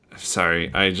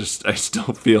sorry. I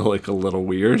still feel like a little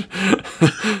weird.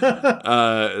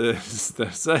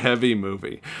 That's a heavy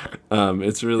movie.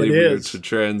 It's really weird to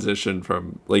transition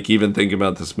from like even thinking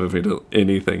about this movie to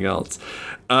anything else.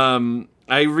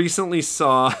 I recently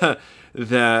saw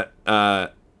that.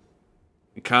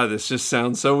 God, this just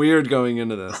sounds so weird going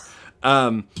into this.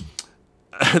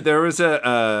 There was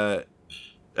a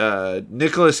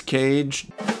Nicolas Cage.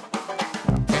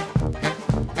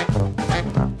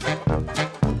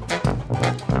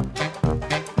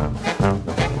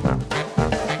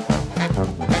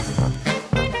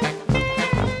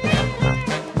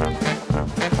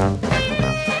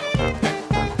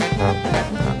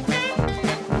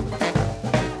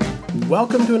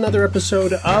 Welcome to another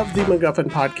episode of the MacGuffin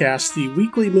Podcast, the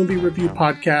weekly movie review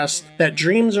podcast that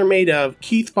dreams are made of.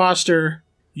 Keith Foster,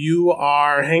 you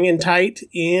are hanging tight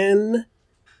in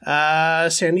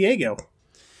San Diego.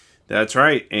 That's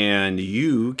right. And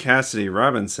you, Cassidy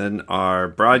Robinson, are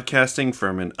broadcasting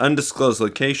from an undisclosed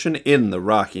location in the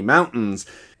Rocky Mountains.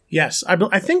 Yes.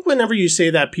 I think whenever you say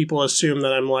that, people assume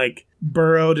that I'm like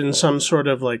burrowed in some sort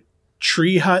of like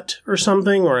tree hut or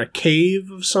something, or a cave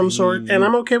of some sort. And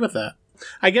I'm okay with that.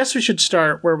 I guess we should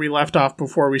start where we left off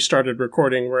before we started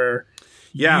recording, where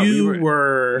we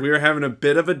were having a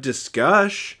bit of a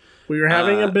discussion. We were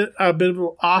having a bit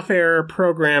of off-air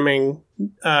programming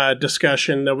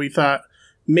discussion that we thought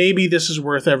maybe this is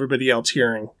worth everybody else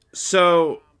hearing.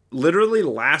 So, literally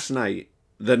last night,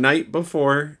 the night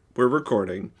before we're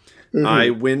recording,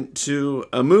 I went to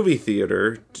a movie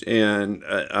theater and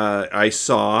I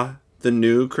saw the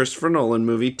new Christopher Nolan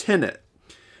movie, Tenet.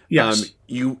 Yes.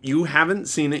 You haven't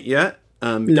seen it yet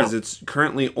because it's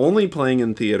currently only playing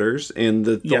in theaters, and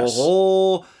the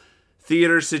whole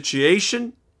theater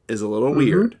situation is a little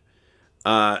weird.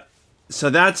 So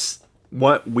that's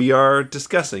what we are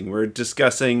discussing. We're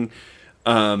discussing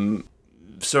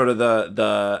sort of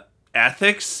the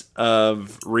ethics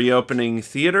of reopening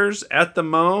theaters at the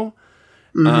Mo,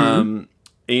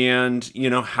 and you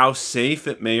know how safe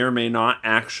it may or may not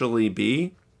actually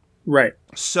be. Right.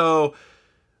 So.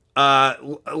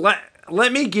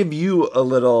 Let me give you a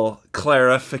little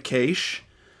clarification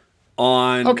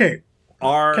on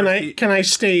our... Can I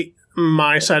state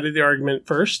my side of the argument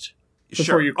first?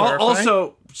 Before you clarify?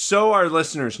 Also, so our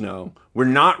listeners know, we're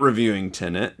not reviewing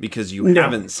Tenet because you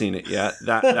haven't seen it yet.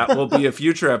 That will be a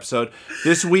future episode.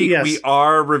 This week we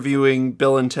are reviewing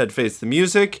Bill and Ted Face the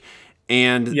Music,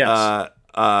 and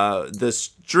the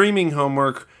streaming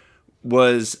homework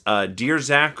was Dear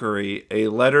Zachary, a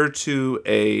letter to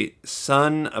a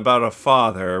son about a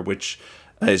father, which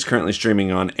is currently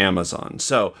streaming on Amazon.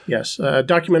 So yes, a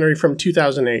documentary from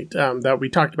 2008 that we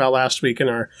talked about last week in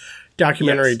our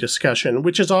documentary discussion,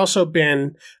 which has also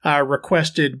been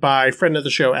requested by friend of the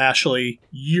show, Ashley,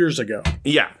 years ago.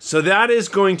 Yeah, so that is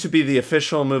going to be the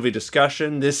official movie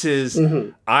discussion. This is,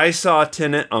 I saw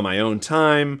Tenet on my own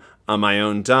time, on my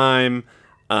own dime.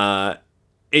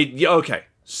 Okay.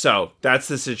 So that's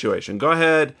the situation. Go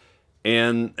ahead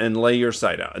and lay your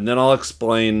side out, and then I'll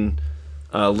explain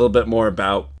a little bit more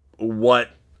about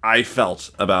what I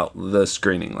felt about the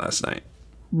screening last night.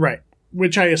 Right,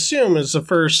 which I assume is the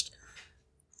first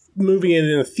movie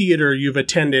in a theater you've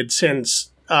attended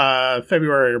since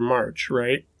February or March,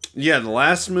 right? Yeah, the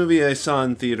last movie I saw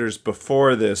in theaters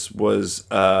before this was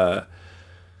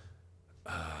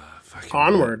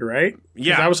Onward, right?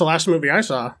 Yeah, that was the last movie I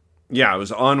saw. Yeah, it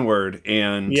was Onward,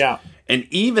 and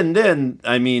even then,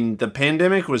 I mean, the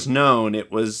pandemic was known.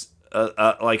 It was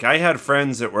like I had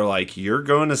friends that were like, "You're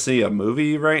going to see a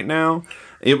movie right now?"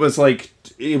 It was like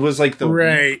the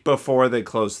week before they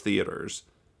closed theaters.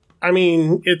 I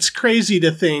mean, it's crazy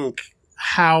to think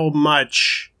how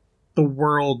much the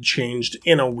world changed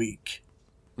in a week.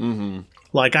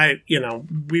 Like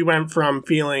we went from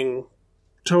feeling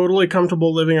totally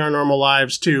comfortable living our normal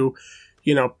lives to,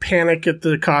 panic at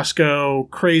the Costco,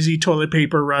 crazy toilet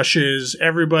paper rushes,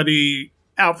 everybody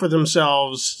out for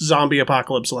themselves, zombie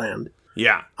apocalypse land.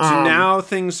 Yeah. So now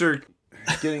things are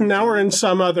getting... Now we're in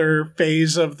some other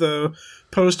phase of the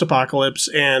post-apocalypse,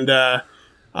 and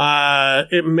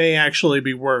it may actually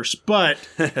be worse. But,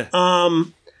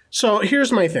 so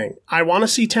here's my thing. I want to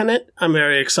see Tenet. I'm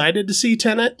very excited to see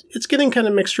Tenet. It's getting kind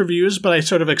of mixed reviews, but I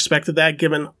sort of expected that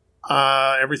given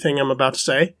everything I'm about to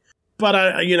say. But,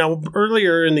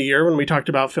 earlier in the year when we talked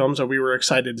about films that we were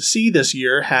excited to see this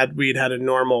year, we'd had a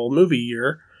normal movie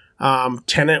year,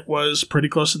 Tenet was pretty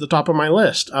close to the top of my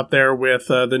list, up there with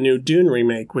the new Dune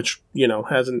remake, which,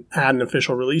 hasn't had an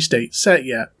official release date set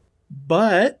yet.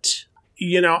 But,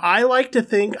 I like to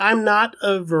think I'm not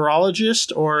a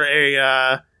virologist or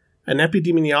a an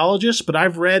epidemiologist, but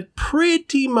I've read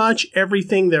pretty much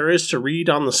everything there is to read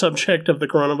on the subject of the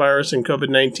coronavirus and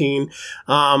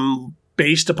COVID-19,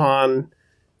 based upon,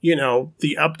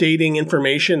 the updating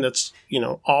information that's,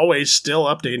 always still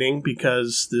updating,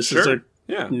 because this is a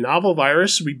novel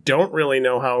virus. We don't really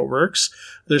know how it works.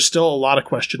 There's still a lot of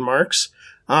question marks.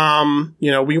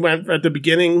 We went at the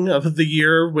beginning of the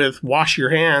year with wash your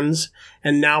hands,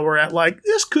 and now we're at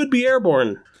this could be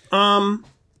airborne.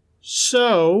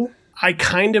 So I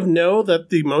kind of know that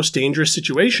the most dangerous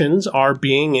situations are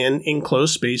being in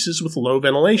enclosed spaces with low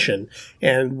ventilation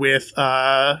and with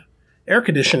air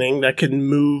conditioning that can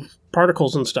move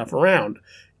particles and stuff around,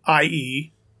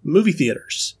 i.e. movie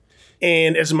theaters.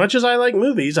 And as much as I like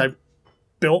movies, I've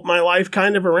built my life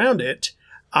kind of around it.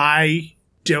 I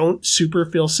don't super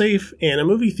feel safe in a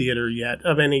movie theater yet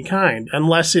of any kind,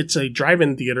 unless it's a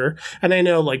drive-in theater. And I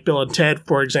know Bill and Ted,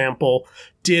 for example,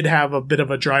 did have a bit of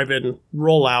a drive-in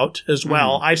rollout as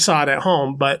well. I saw it at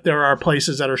home, but there are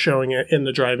places that are showing it in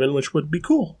the drive-in, which would be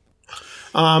cool.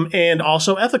 And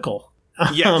also ethical.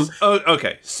 Yes.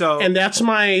 Okay. So, and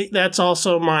that's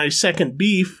also my second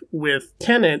beef with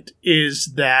Tenet,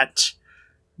 is that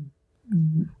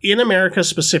in America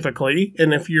specifically,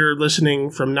 and if you're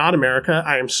listening from not America,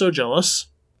 I am so jealous,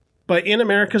 but in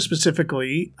America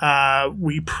specifically,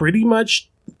 we pretty much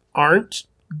aren't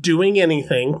doing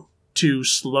anything to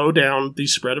slow down the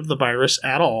spread of the virus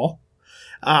at all.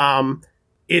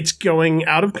 It's going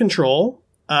out of control,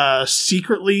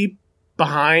 secretly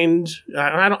behind.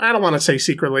 I don't want to say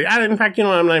secretly. In fact,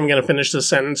 I'm not even going to finish this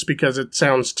sentence because it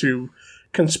sounds too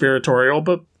conspiratorial.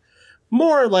 But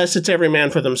more or less, it's every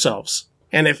man for themselves,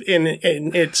 and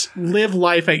it's live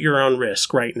life at your own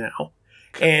risk right now,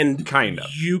 and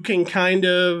you can kind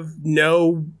of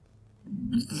know,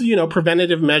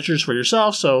 preventative measures for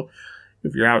yourself. So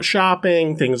if you're out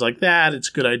shopping, things like that, it's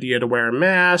a good idea to wear a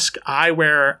mask.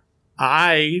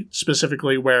 I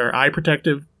specifically wear eye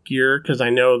protective gear because I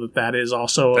know that is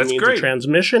also a means of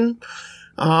transmission.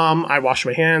 I wash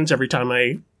my hands every time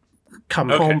I come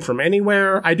home from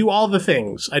anywhere. I do all the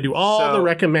things. I do all the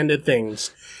recommended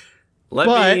things.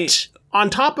 But on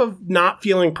top of not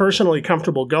feeling personally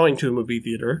comfortable going to a movie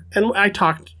theater, and I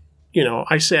talked,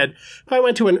 I said, if I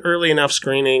went to an early enough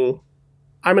screening,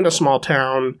 I'm in a small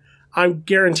town, I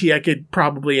guarantee I could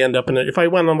probably end up in it. If I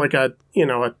went on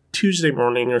a Tuesday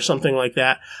morning or something like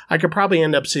that, I could probably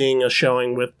end up seeing a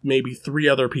showing with maybe 3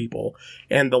 other people,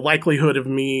 and the likelihood of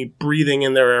me breathing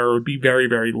in their air would be very,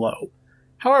 very low.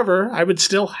 However, I would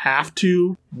still have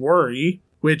to worry,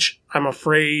 which I'm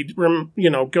afraid,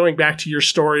 going back to your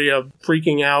story of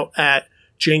freaking out at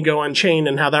Django Unchained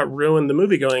and how that ruined the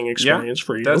movie-going experience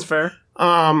for you. That's fair.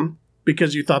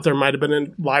 Because you thought there might have been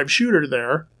a live shooter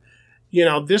there.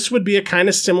 This would be a kind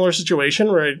of similar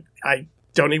situation where I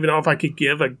don't even know if I could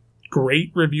give a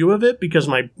great review of it because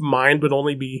my mind would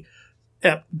only be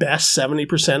at best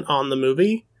 70% on the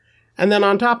movie. And then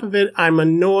on top of it, I'm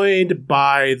annoyed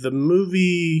by the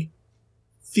movie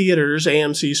theaters,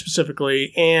 AMC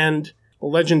specifically, and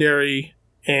Legendary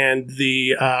and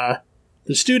the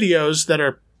studios that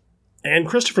are, and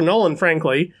Christopher Nolan,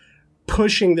 frankly,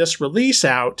 pushing this release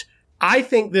out. I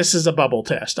think this is a bubble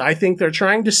test. I think they're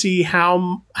trying to see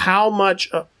how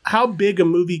big a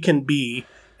movie can be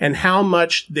and how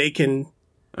much they can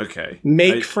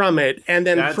make from it, and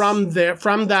then from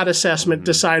that assessment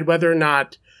decide whether or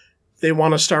not they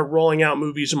want to start rolling out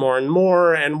movies more and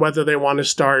more, and whether they want to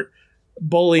start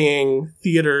bullying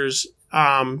theaters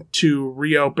to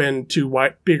reopen to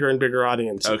bigger and bigger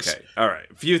audiences. Okay, all right.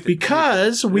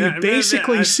 Because we've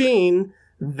basically seen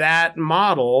that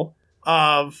model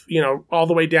of, all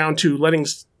the way down to letting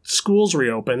schools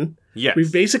reopen. Yes.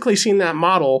 We've basically seen that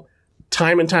model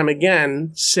time and time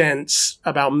again since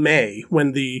about May,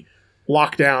 when the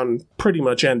lockdown pretty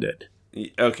much ended.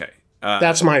 Okay.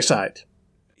 That's my side.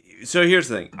 So here's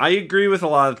the thing. I agree with a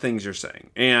lot of things you're saying.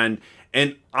 And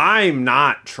I'm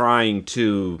not trying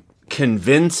to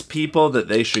convince people that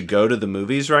they should go to the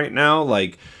movies right now.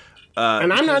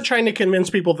 And I'm not trying to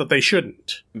convince people that they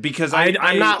shouldn't. Because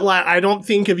I don't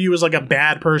think of you as a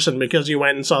bad person because you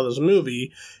went and saw this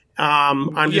movie.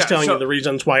 I'm just telling you the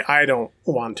reasons why I don't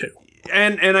want to.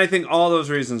 And I think all those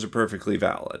reasons are perfectly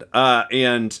valid.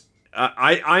 And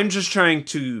I'm just trying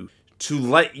to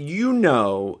let you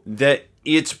know that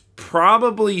it's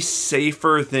probably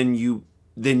safer than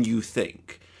you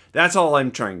think. That's all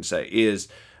I'm trying to say is,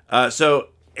 so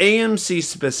AMC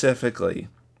specifically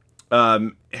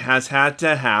has had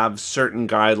to have certain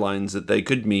guidelines that they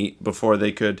could meet before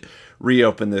they could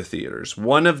reopen their theaters.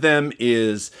 One of them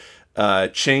is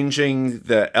changing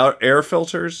the air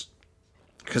filters,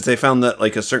 because they found that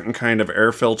a certain kind of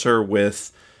air filter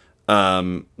with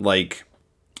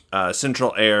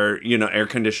central air, air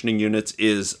conditioning units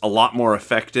is a lot more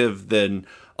effective than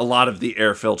a lot of the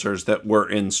air filters that were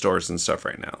in stores and stuff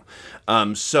right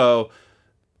now. So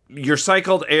your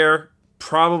cycled air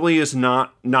probably is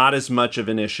not as much of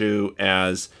an issue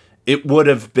as it would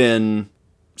have been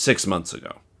 6 months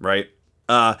ago, right?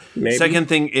 Second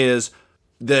thing is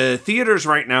the theaters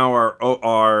right now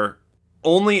are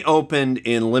only opened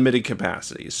in limited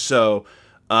capacities. So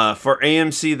for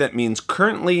AMC, that means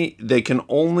currently they can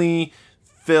only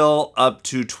fill up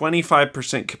to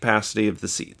 25% capacity of the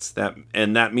seats.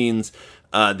 That means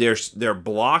they're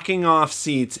blocking off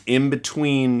seats in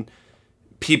between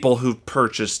people who've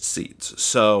purchased seats.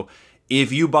 So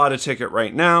if you bought a ticket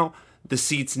right now, the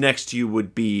seats next to you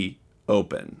would be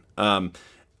open.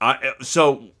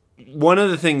 So one of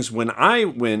the things when I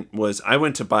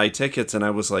went to buy tickets and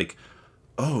I was like,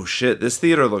 oh shit, this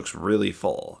theater looks really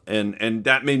full. And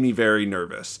that made me very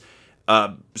nervous.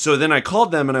 So then I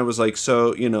called them and I was like,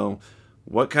 so,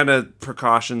 what kind of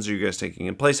precautions are you guys taking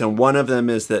in place? And one of them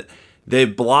is that they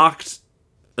blocked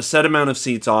a set amount of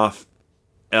seats off.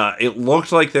 It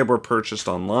looked like they were purchased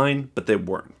online, but they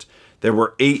weren't. There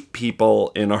were 8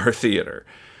 people in our theater.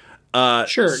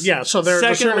 Sure, yeah. So there's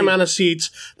a certain amount of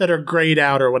seats that are grayed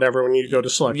out or whatever when you go to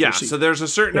select your seat. Yeah, so there's a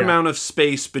certain amount of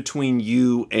space between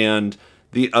you and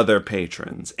the other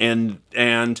patrons. And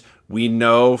we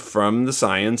know from the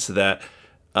science that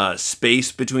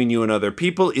space between you and other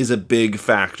people is a big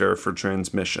factor for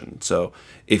transmission. So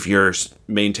if you're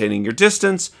maintaining your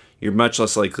distance, you're much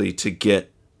less likely to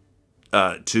get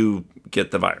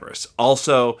the virus.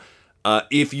 Also,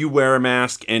 if you wear a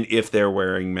mask and if they're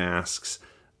wearing masks,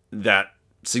 that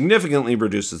significantly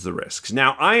reduces the risks.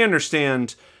 Now, I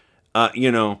understand,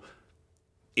 in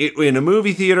a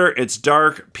movie theater, it's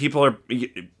dark.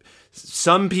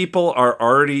 Some people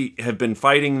have been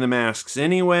fighting the masks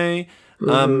anyway,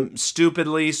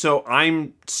 stupidly. So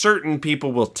I'm certain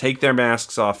people will take their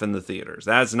masks off in the theaters.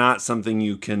 That's not something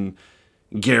you can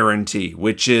guarantee,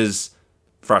 which is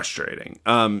frustrating.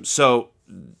 So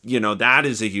that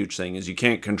is a huge thing, is you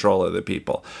can't control other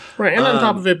people. Right, and on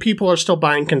top of it, people are still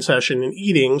buying concession and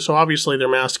eating, so obviously their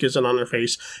mask isn't on their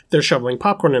face. They're shoveling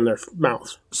popcorn in their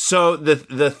mouth. So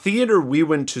the theater we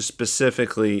went to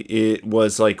specifically, it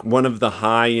was like one of the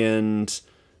high-end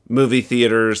movie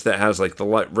theaters that has like the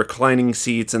reclining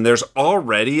seats, and there's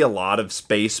already a lot of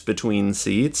space between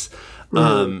seats.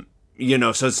 So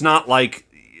it's not like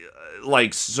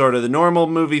sort of the normal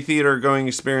movie theater going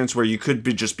experience where you could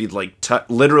just be like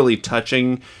literally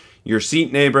touching your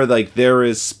seat neighbor. Like there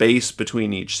is space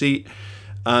between each seat.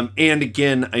 And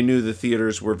again, I knew the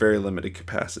theaters were very limited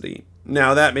capacity.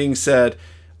 Now, that being said,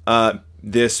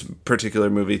 this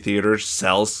particular movie theater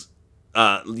sells,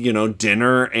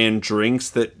 dinner and drinks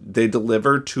that they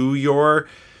deliver to your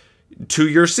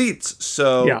seats.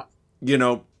 So,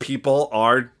 people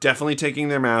are definitely taking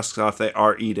their masks off. They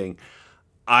are eating.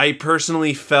 I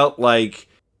personally felt like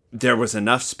there was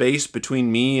enough space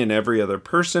between me and every other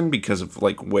person because of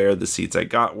like where the seats I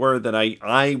got were, that I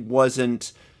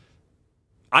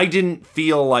didn't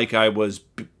feel like I was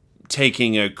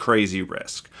taking a crazy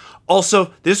risk.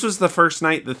 Also, this was the first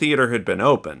night the theater had been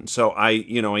open. So I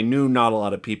knew not a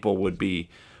lot of people would be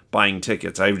buying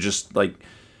tickets. I just because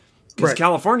right.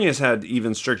 California's had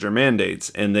even stricter mandates,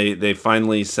 and they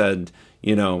finally said,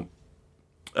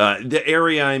 the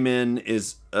area I'm in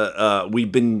is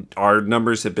our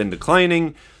numbers have been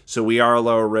declining, so we are a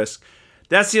lower risk.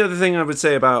 That's the other thing I would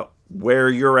say about where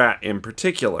you're at in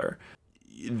particular.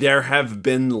 There have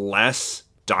been less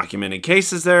documented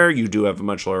cases there. You do have a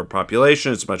much lower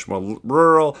population. It's much more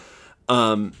rural.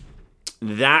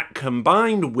 That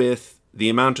combined with the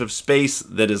amount of space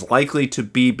that is likely to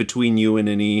be between you and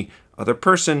any other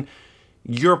person,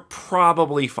 you're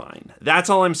probably fine. That's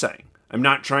all I'm saying. I'm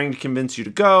not trying to convince you to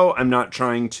go. I'm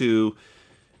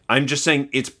just saying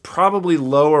it's probably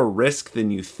lower risk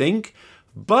than you think.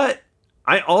 But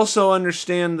I also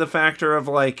understand the factor of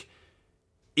like,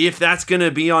 if that's going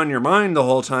to be on your mind the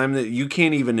whole time that you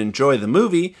can't even enjoy the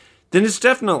movie, then it's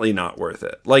definitely not worth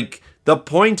it. Like, the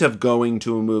point of going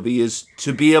to a movie is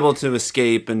to be able to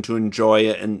escape and to enjoy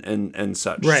it and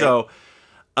such. Right. So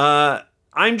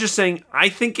I'm just saying, I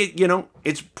think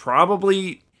it's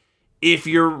probably, if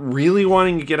you're really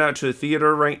wanting to get out to a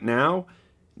theater right now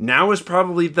is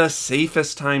probably the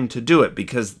safest time to do it,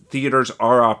 because theaters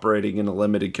are operating in a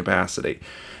limited capacity.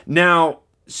 Now,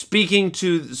 speaking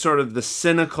to sort of the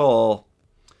cynical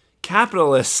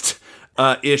capitalist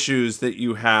issues that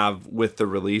you have with the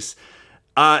release,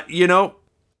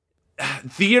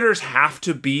 theaters have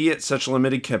to be at such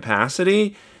limited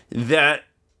capacity that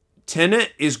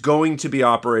Tenet is going to be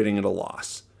operating at a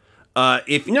loss.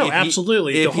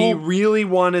 Absolutely. If he really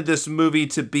wanted this movie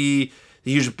to be a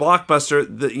huge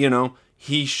blockbuster,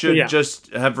 he should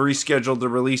just have rescheduled the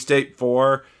release date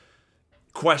for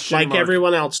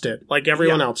everyone else did.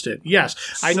 Yes.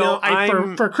 I know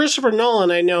for Christopher Nolan,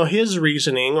 I know his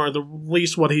reasoning, or at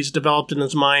least what he's developed in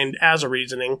his mind as a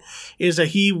reasoning, is that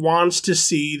he wants to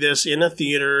see this in a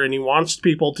theater, and he wants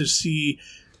people to see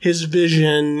his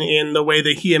vision in the way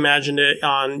that he imagined it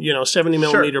on, 70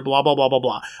 millimeter, blah, blah, blah, blah,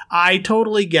 blah. I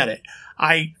totally get it.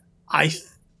 I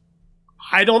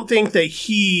don't think that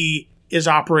he is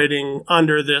operating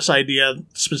under this idea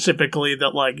specifically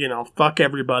that, fuck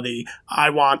everybody, I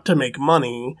want to make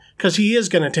money, because he is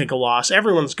going to take a loss.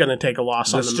 Everyone's going to take a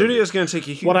loss on the studio is going to take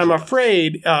a huge What I'm loss.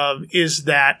 afraid of is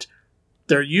that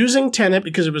they're using Tenet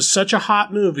because it was such a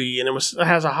hot movie, and it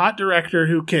has a hot director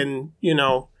who can,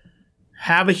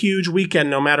 have a huge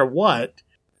weekend no matter what,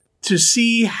 to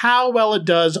see how well it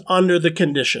does under the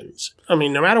conditions. I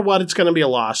mean, no matter what, it's going to be a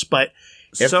loss. But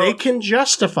if they can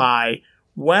justify,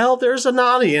 there's an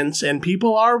audience and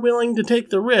people are willing to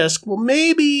take the risk,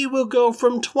 maybe we'll go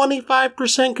from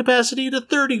 25% capacity to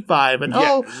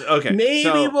 35%. And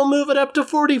maybe we'll move it up to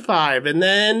 45%. And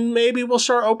then maybe we'll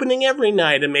start opening every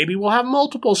night. And maybe we'll have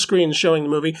multiple screens showing the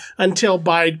movie until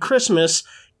by Christmas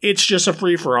it's just a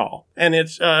free-for-all, and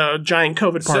it's a giant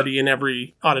COVID party in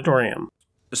every auditorium.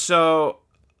 So,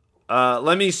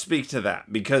 let me speak to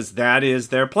that, because that is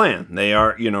their plan. They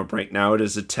are, right now it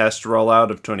is a test rollout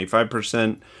of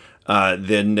 25%.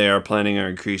 Then they are planning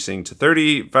on increasing to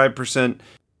 35%.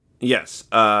 Yes.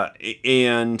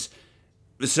 And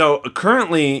so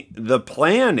currently the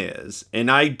plan is,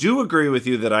 and I do agree with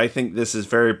you that I think this is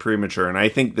very premature, and I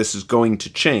think this is going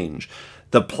to change.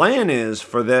 The plan is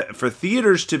for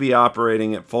theaters to be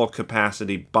operating at full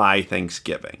capacity by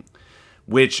Thanksgiving,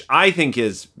 which I think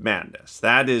is madness.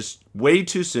 That is way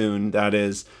too soon. That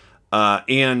is,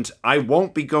 and I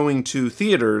won't be going to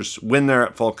theaters when they're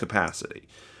at full capacity.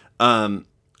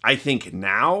 I think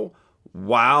now,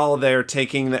 while they're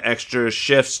taking the extra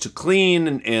shifts to clean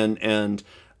and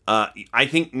I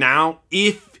think now,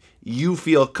 if you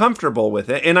feel comfortable with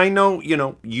it, and I know,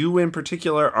 you in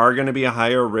particular are going to be a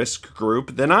higher risk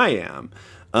group than I am,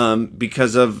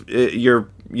 because of your,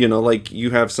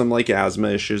 you have some asthma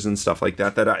issues and stuff like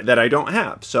that I don't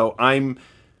have. So I'm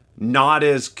not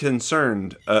as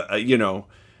concerned, I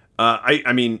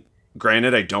mean,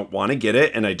 granted, I don't want to get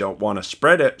it and I don't want to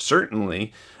spread it,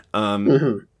 certainly.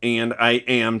 And I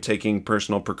am taking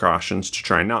personal precautions to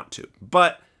try not to,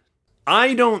 but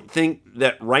I don't think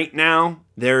that right now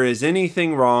there is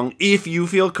anything wrong if you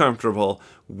feel comfortable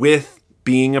with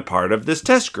being a part of this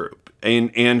test group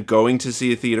and going to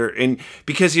see a theater. And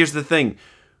because here's the thing,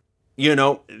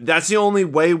 that's the only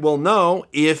way we'll know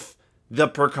if the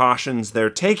precautions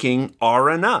they're taking are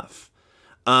enough.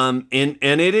 And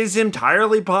it is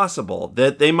entirely possible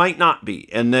that they might not be,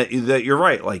 and that you're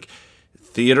right.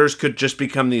 Theaters could just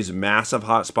become these massive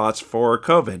hotspots for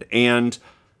COVID. And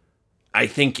I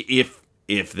think if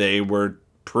they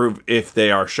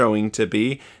are showing to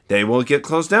be, they will get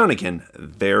closed down again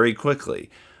very quickly.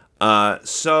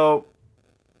 So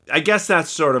I guess that's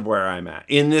sort of where I'm at.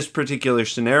 In this particular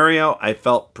scenario, I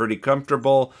felt pretty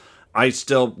comfortable. I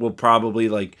still will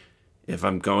probably, if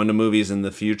I'm going to movies in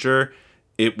the future,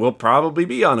 it will probably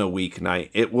be on a weeknight.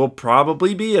 It will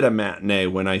probably be at a matinee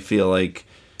when I feel like,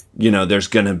 there's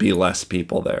going to be less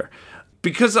people there.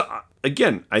 Because,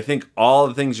 again, I think all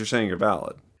the things you're saying are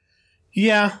valid.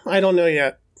 Yeah, I don't know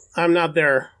yet. I'm not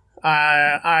there.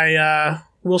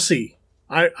 We'll see.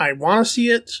 I want to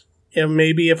see it, and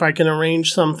maybe if I can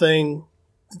arrange something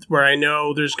where I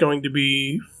know there's going to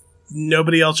be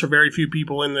nobody else or very few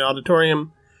people in the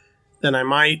auditorium, then I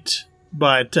might.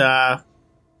 But, yeah.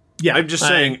 I'm just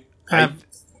saying. I have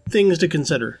things to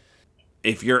consider.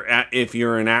 If you're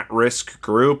an at-risk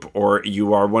group, or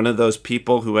you are one of those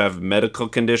people who have medical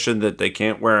condition that they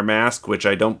can't wear a mask, which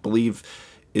I don't believe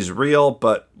is real,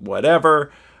 but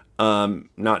whatever.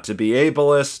 Not to be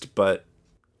ableist, but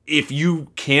if you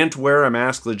can't wear a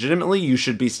mask legitimately, you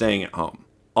should be staying at home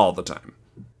all the time.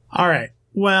 All right.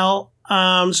 Well,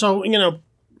 so,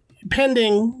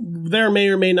 pending, there may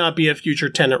or may not be a future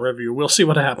Tenet review. We'll see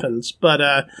what happens. But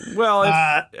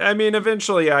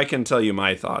eventually I can tell you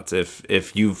my thoughts. If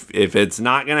it's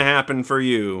not going to happen for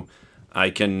you,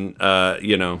 I can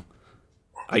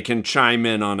I can chime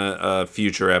in on a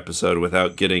future episode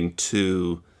without getting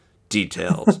too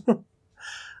detailed.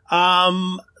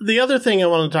 The other thing I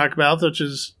want to talk about, which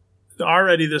is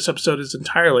already this episode is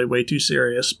entirely way too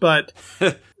serious, but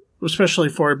especially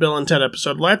for a Bill and Ted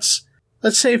episode, let's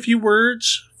say a few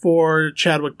words for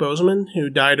Chadwick Boseman, who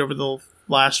died over the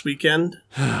last weekend.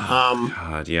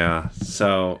 God, yeah.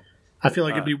 So I feel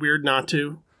like it'd be weird not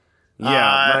to.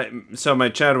 Yeah. My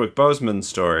Chadwick Boseman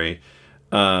story.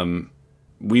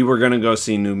 We were going to go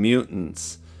see New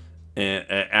Mutants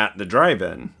at the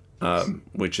drive-in,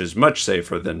 which is much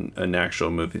safer than an actual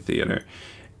movie theater.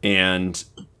 And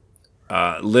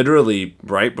literally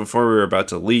right before we were about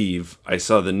to leave, we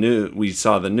saw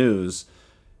the news,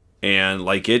 and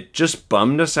like it just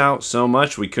bummed us out so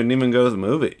much we couldn't even go to the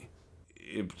movie.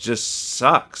 It just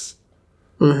sucks.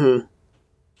 Mm-hmm.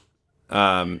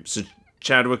 So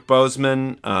Chadwick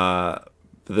Boseman,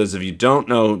 for those of you who don't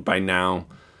know by now,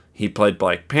 he played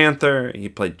Black Panther, he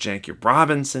played Jackie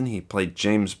Robinson, he played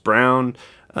James Brown,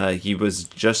 he was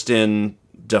just in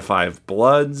Da 5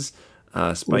 Bloods,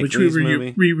 Spike Lee's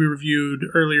movie. We reviewed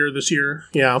earlier this year,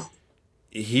 yeah.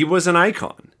 He was an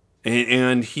icon,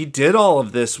 and he did all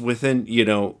of this within,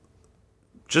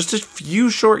 just a few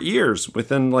short years,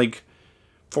 within like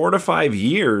 4 to 5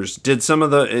 years, did some of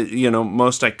the,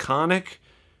 most iconic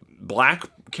Black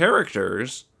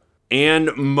characters,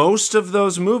 and most of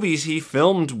those movies he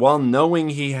filmed while knowing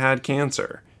he had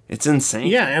cancer. It's insane.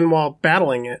 Yeah, and while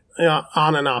battling it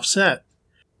on and off set.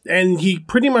 And he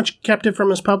pretty much kept it from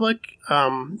his public.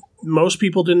 Most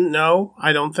people didn't know,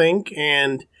 I don't think,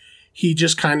 and he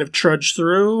just kind of trudged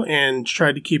through and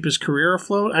tried to keep his career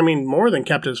afloat. I mean, more than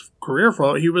kept his career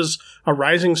afloat, he was a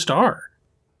rising star.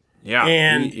 Yeah,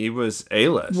 and he was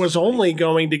A-list. Was only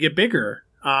going to get bigger.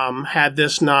 Had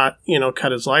this not,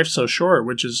 cut his life so short,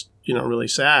 which is, really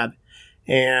sad.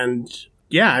 And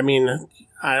yeah, I mean,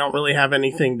 I don't really have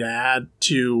anything to add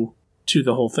to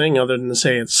the whole thing other than to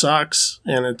say it sucks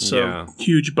and it's a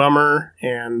huge bummer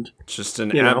and just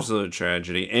an absolute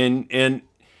tragedy. And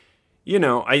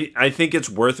I think it's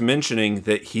worth mentioning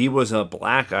that he was a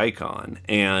Black icon,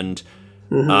 and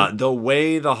the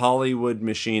way the Hollywood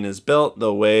machine is built,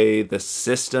 the way the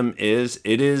system is,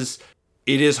 it is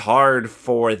hard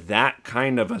for that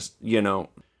kind of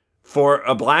for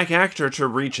a Black actor to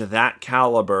reach that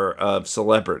caliber of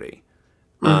celebrity.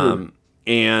 And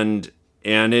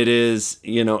it is,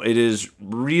 it is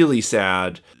really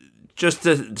sad just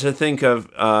to think of,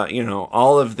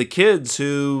 all of the kids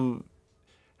who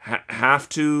had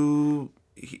to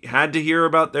hear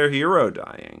about their hero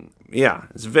dying. Yeah,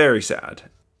 it's very sad.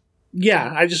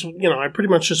 Yeah, I pretty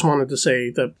much just wanted to say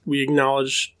that we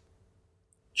acknowledge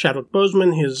Chadwick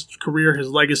Boseman, his career, his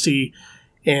legacy,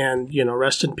 and,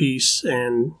 rest in peace,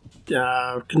 and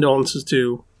condolences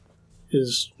to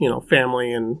his,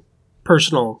 family and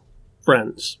personal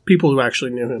friends, people who actually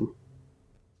knew him.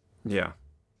 Yeah.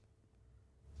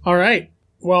 All right.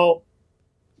 Well,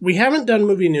 we haven't done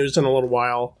movie news in a little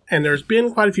while, and there's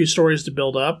been quite a few stories to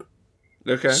build up.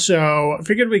 Okay. So I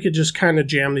figured we could just kind of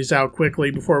jam these out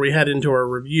quickly before we head into our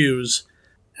reviews.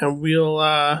 And we'll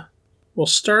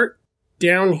start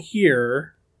down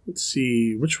here. Let's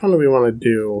see, which one do we want to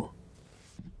do?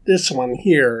 This one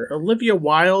here. Olivia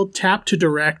Wilde tapped to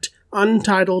direct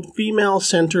untitled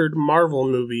female-centered Marvel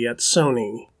movie at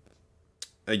Sony.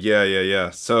 Yeah.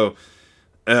 So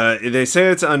they say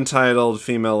it's untitled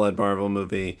female-led Marvel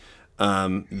movie.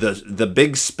 The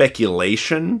big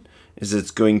speculation is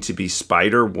it's going to be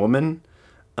Spider-Woman,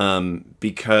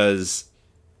 because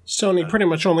Sony pretty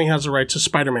much only has the right to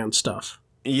Spider-Man stuff.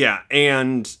 Yeah,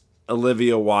 and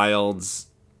Olivia Wilde's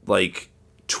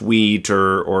tweet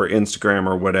or Instagram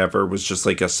or whatever was just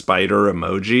like a spider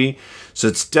emoji. So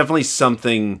it's definitely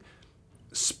something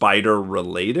spider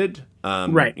related.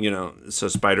 Right. So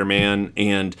Spider-Man,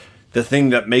 and the thing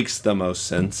that makes the most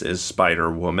sense is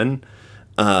Spider-Woman.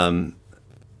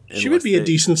 She would be a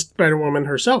decent Spider-Woman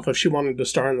herself if she wanted to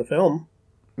star in the film.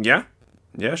 Yeah.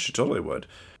 Yeah, she totally would.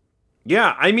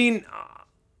 Yeah, I mean,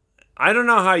 I don't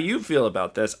know how you feel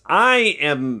about this. I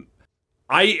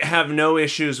have no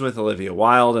issues with Olivia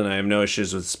Wilde, and I have no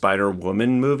issues with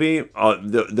Spider-Woman movie.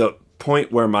 The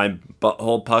point where my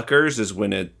butthole puckers is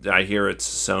when I hear it's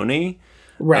Sony.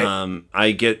 Right.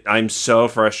 I'm so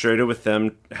frustrated with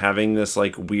them having this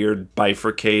weird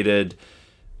bifurcated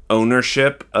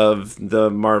ownership of the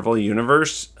Marvel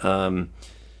universe.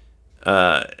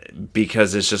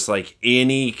 Because it's just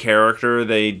any character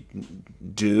they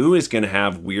do is going to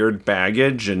have weird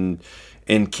baggage and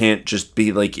can't just be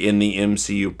in the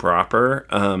MCU proper.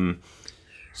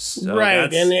 So right,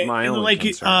 that's and my only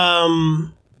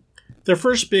concern. Their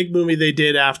first big movie they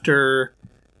did after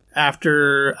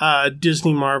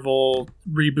Disney Marvel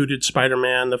rebooted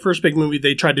Spider-Man, the first big movie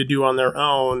they tried to do on their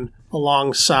own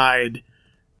alongside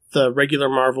the regular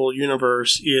Marvel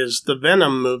universe is the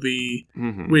Venom movie,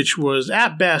 which was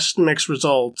at best mixed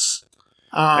results.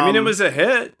 I mean, it was a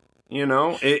hit.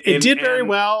 It did very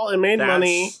well. It made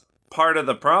money. part of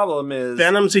the problem is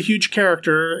Venom's a huge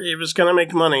character. It was going to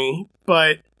make money,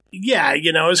 but yeah,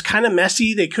 it was kind of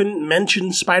messy. They couldn't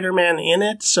mention Spider-Man in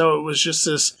it, so it was just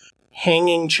this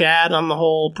hanging Chad on the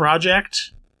whole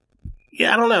project.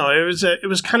 Yeah, I don't know. It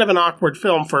was kind of an awkward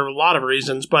film for a lot of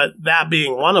reasons, but that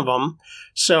being one of them.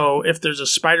 So if there's a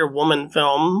Spider-Woman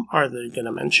film, are they going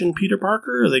to mention Peter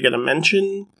Parker? Are they going to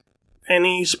mention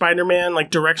any Spider-Man, like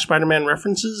direct Spider-Man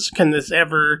references? Can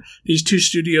these two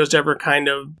studios ever kind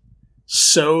of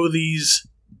sew these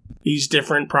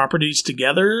different properties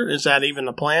together? Is that even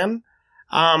a plan?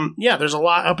 Yeah, there's a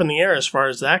lot up in the air as far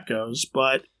as that goes,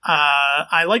 but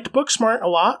I liked Booksmart a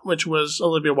lot, which was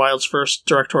Olivia Wilde's first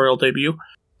directorial debut.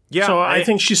 Yeah, so I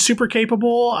think she's super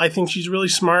capable. I think she's really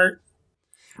smart.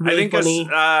 Really funny.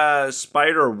 A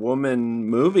Spider-Woman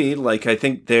movie, like, I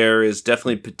think there is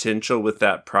definitely potential with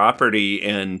that property,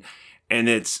 and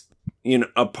it's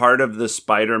a part of the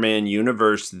Spider-Man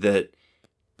universe that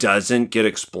doesn't get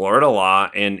explored a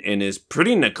lot and is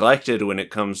pretty neglected when it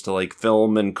comes to like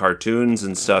film and cartoons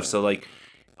and stuff. So like,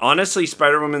 honestly,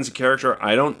 Spider-Woman's a character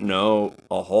I don't know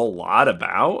a whole lot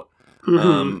about.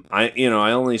 Mm-hmm.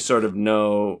 I only sort of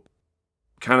know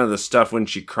kind of the stuff when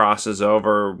she crosses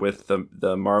over with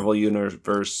the Marvel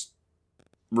universe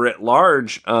writ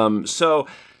large. So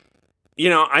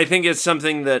I think it's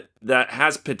something that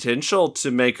has potential to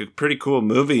make a pretty cool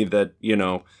movie that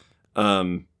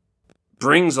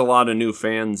brings a lot of new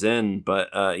fans in, but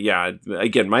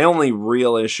again, my only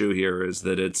real issue here is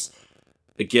that it's,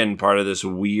 again, part of this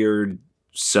weird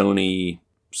Sony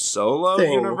solo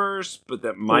universe, but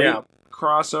that might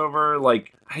cross over.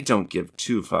 Like, I don't give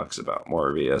two fucks about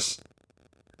Morbius.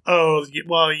 Oh,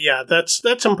 well, yeah, that's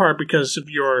in part because of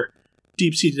your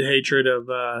deep-seated hatred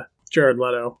of Jared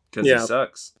Leto. Because he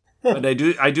sucks. But I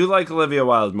do like Olivia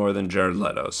Wilde more than Jared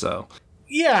Leto, so.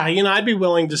 Yeah, I'd be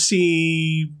willing to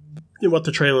see what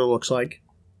the trailer looks like.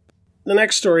 The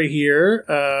next story here,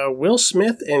 Will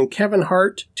Smith and Kevin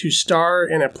Hart to star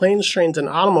in a Planes, Trains, and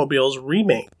Automobiles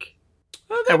remake.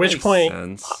 Oh, at which point,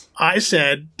 sense. I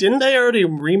said, didn't they already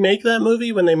remake that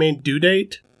movie when they made Due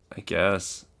Date? I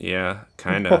guess. Yeah,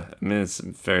 kind of. I mean, it's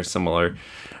very similar.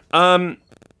 Yeah,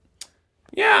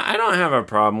 I don't have a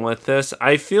problem with this.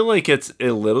 I feel like it's a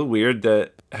little weird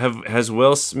that has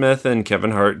Will Smith and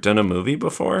Kevin Hart done a movie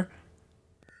before?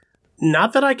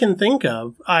 Not that I can think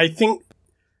of. I think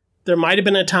there might have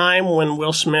been a time when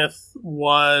Will Smith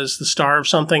was the star of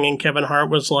something and Kevin Hart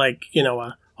was like,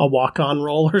 a walk-on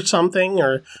role or something,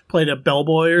 or played a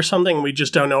bellboy or something. We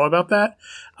just don't know about that.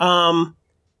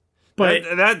 But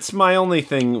that's my only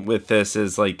thing with this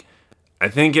is, like, I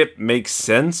think it makes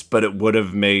sense, but it would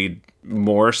have made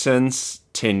more sense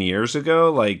 10 years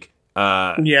ago. Like,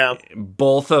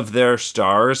 both of their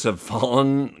stars have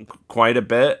fallen quite a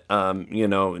bit.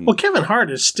 Well, Kevin Hart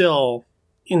is still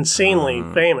insanely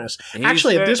famous.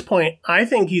 Actually, at this point, I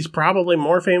think he's probably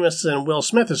more famous than Will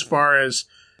Smith as far as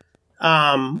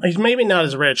he's maybe not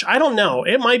as rich. I don't know.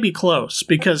 It might be close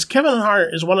because Kevin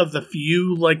Hart is one of the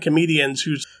few comedians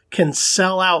who can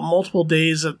sell out multiple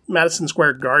days at Madison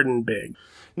Square Garden big.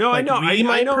 No, I know. We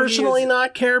might personally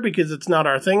not care because it's not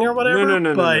our thing or whatever.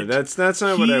 No. That's not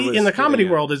what I was. In the comedy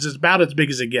world, is about as big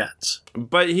as it gets.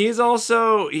 But he's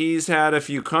had a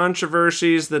few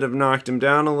controversies that have knocked him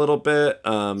down a little bit.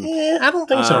 I don't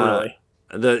think so, really.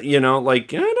 I don't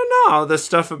know. The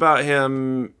stuff about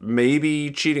him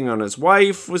maybe cheating on his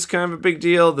wife was kind of a big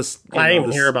deal. I didn't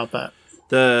even hear about that.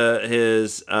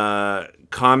 His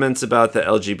comments about the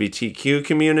LGBTQ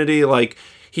community,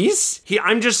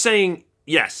 I'm just saying.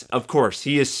 Yes, of course,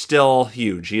 he is still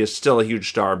huge. He is still a huge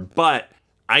star. But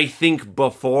I think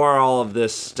before all of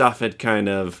this stuff had kind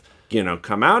of,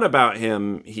 come out about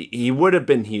him, he would have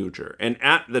been huger. And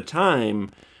at the time,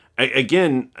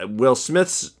 again, Will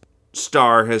Smith's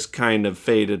star has kind of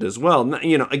faded as well.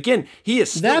 Again, he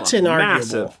is still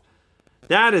massive.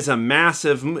 That is a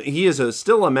massive. He is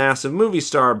still a massive movie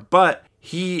star, but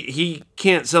he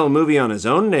can't sell a movie on his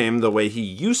own name the way he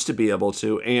used to be able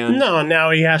to. And no,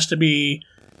 now he has to be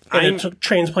in a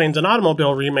Trains, Planes, and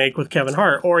Automobile remake with Kevin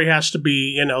Hart, or he has to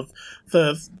be,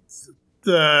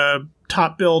 the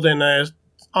top billed in a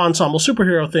ensemble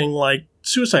superhero thing like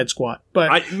Suicide Squad.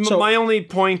 But my only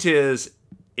point is,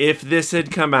 if this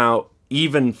had come out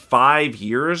even 5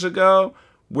 years ago,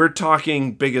 we're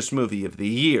talking biggest movie of the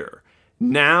year.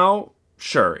 Now,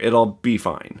 sure, it'll be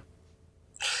fine.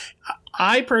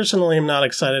 I personally am not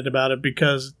excited about it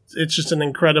because it's just an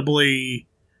incredibly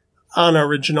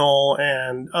unoriginal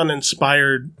and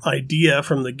uninspired idea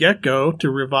from the get-go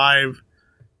to revive,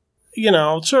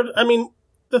 the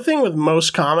thing with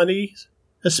most comedies,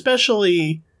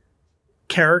 especially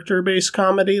character-based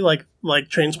comedy like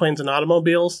Trains, Planes, and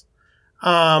Automobiles,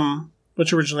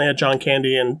 which originally had John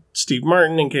Candy and Steve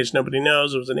Martin. In case nobody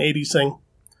knows, it was an 80s thing.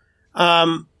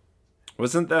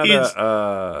 Wasn't that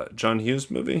a John Hughes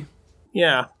movie?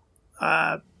 Yeah,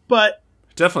 but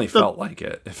it definitely felt like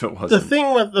it. If it wasn't,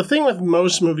 the thing with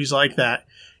most movies like that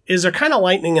is they're kind of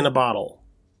lightning in a bottle,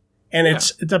 and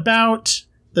it's about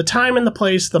the time and the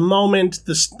place, the moment,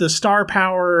 the star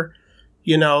power,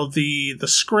 the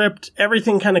script,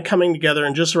 everything kind of coming together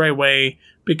in just the right way.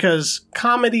 Because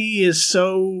comedy is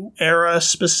so era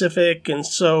specific, and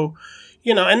so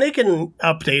and they can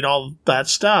update all that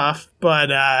stuff,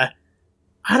 but I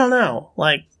don't know.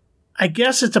 Like, I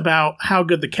guess it's about how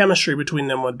good the chemistry between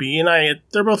them would be, and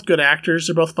they're both good actors.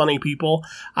 They're both funny people.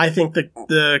 I think that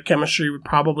the chemistry would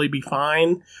probably be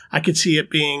fine. I could see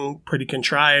it being pretty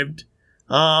contrived.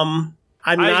 I'm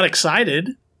not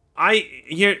excited.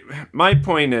 My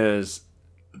point is,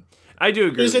 I do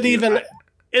agree.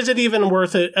 Is it even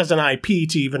worth it as an IP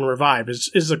to even revive?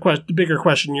 Is the bigger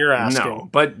question you're asking? No,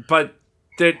 but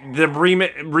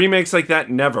the remakes like that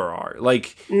never are.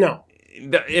 Like, no.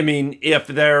 I mean, if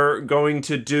they're going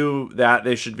to do that,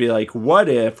 they should be like, what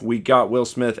if we got Will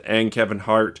Smith and Kevin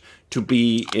Hart to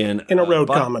be in a road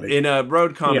comedy? In a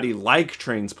road comedy like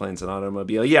Trains, Planes, and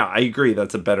Automobile. Yeah, I agree.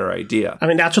 That's a better idea. I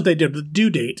mean, that's what they did with Due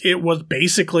Date. It was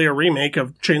basically a remake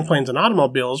of Trains, Planes, and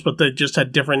Automobiles, but they just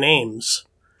had different names.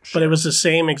 Sure. But it was the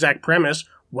same exact premise.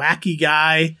 Wacky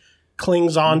guy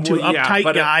clings on to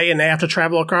uptight guy, and they have to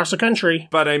travel across the country.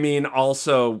 But I mean,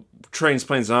 also, Trains,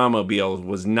 Planes, and Automobiles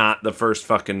was not the first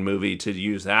fucking movie to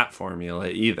use that formula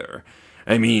either.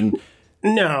 I mean...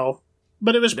 No,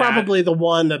 but it was probably the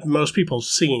one that most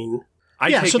people's seen.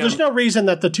 So there's no reason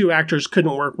that the two actors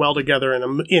couldn't work well together in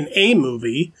a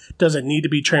movie. Does it need to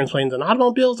be Trains, Planes, and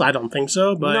Automobiles? I don't think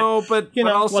so. But no, but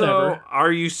also, whatever.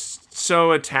 Are you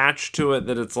so attached to it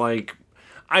that it's like,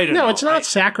 I don't know. No, it's not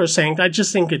sacrosanct. I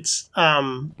just think it's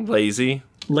lazy.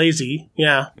 Lazy,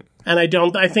 yeah. And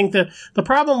I think that the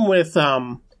problem with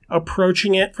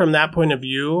approaching it from that point of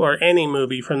view, or any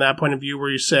movie from that point of view, where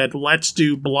you said, let's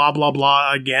do blah blah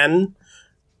blah again,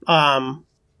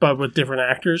 but with different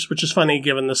actors, which is funny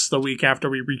given this the week after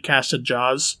we recasted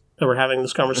Jaws that we're having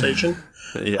this conversation.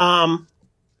 Yeah.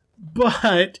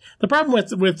 But the problem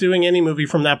with doing any movie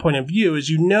from that point of view is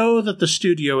that the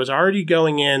studio is already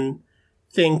going in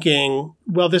thinking,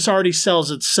 well, this already sells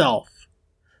itself.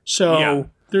 So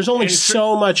there's only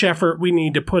so much effort we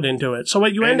need to put into it. So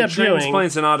what you end up doing... Trains,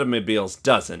 Planes, and Automobiles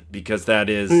doesn't, because that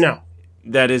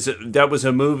was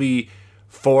a movie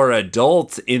for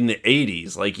adults in the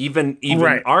 80s. Like, even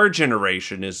our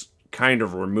generation is kind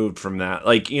of removed from that.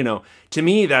 Like, to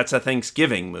me, that's a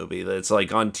Thanksgiving movie that's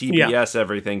like on TBS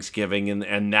every Thanksgiving,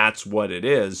 and that's what it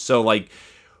is. So, like,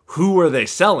 who are they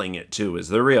selling it to is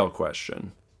the real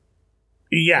question.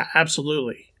 Yeah,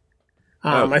 absolutely.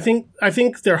 I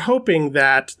think they're hoping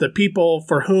that the people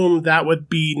for whom that would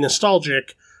be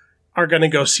nostalgic are going to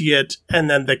go see it, and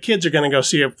then the kids are going to go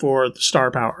see it for the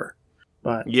star power.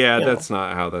 But that's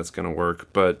not how that's going to work,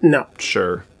 but no.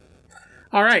 Sure.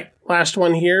 All right, last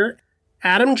one here.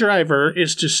 Adam Driver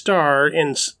is to star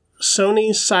in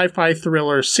Sony's sci-fi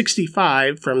thriller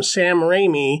 65 from Sam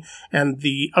Raimi and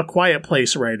the A Quiet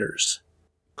Place writers.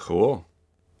 Cool.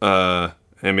 I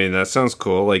mean, that sounds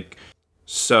cool. Like,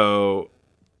 so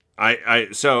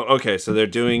they're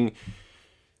doing...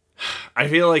 I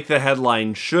feel like the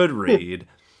headline should read,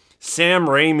 Sam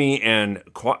Raimi and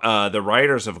the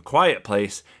writers of A Quiet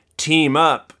Place team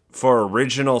up for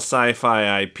original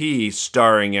sci-fi IP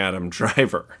starring Adam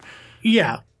Driver.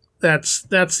 Yeah, that's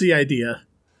the idea.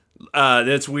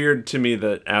 That's weird to me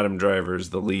that Adam Driver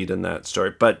is the lead in that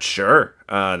story, but sure,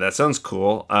 that sounds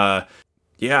cool. I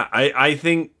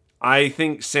think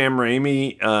Sam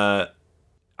Raimi,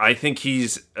 I think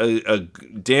he's a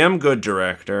damn good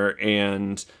director,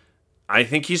 and I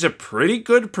think he's a pretty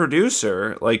good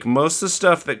producer. Like, most of the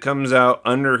stuff that comes out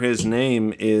under his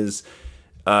name is,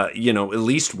 at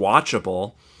least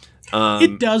watchable.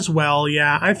 It does well,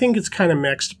 yeah. I think it's kind of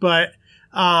mixed, but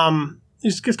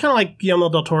it's kind of like Guillermo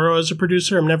del Toro as a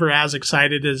producer. I'm never as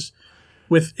excited as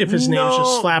if his name's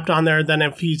just slapped on there than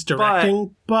if he's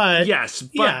directing. But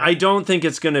I don't think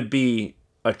it's going to be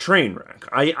a train wreck.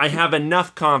 I have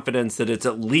enough confidence that it's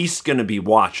at least going to be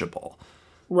watchable.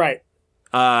 Right.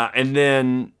 And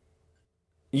then,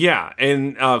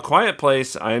 in Quiet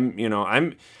Place,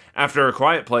 I'm after A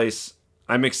Quiet Place,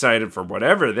 I'm excited for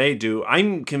whatever they do.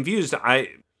 I'm confused.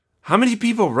 How many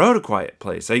people wrote A Quiet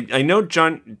Place? I know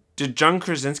did John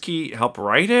Krasinski help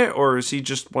write it, or is he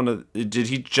just did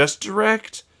he just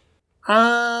direct?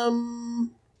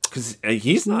 Because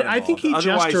he's not involved. I think he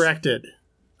just directed.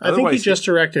 I think he just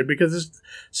directed, because it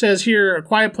says here, A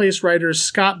Quiet Place writers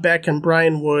Scott Beck and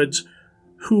Brian Woods,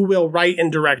 who will write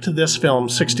and direct this film,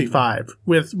 65,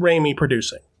 with Raimi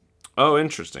producing. Oh,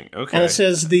 interesting. Okay. And it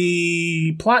says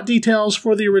the plot details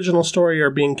for the original story are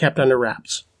being kept under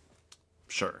wraps.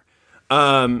 Sure.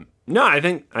 No,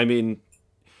 I mean,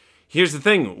 here's the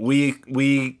thing.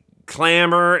 We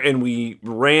clamor and we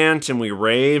rant and we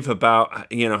rave about,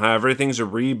 how everything's a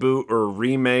reboot or a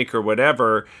remake or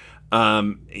whatever,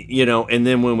 and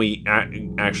then when we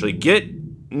actually get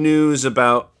news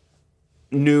about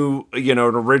new, an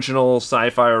original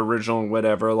sci-fi or original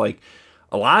whatever, like,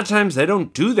 a lot of times they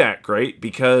don't do that great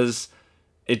because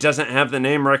it doesn't have the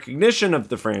name recognition of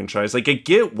the franchise. Like, I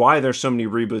get why there's so many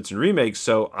reboots and remakes,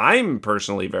 so I'm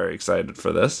personally very excited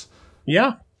for this.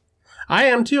 Yeah, I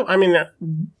am too. I mean,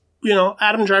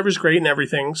 Adam Driver's great and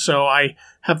everything, so I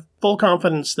have full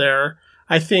confidence there.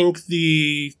 I think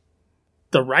the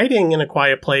writing in A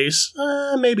Quiet Place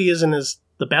maybe isn't as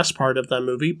the best part of that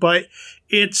movie, but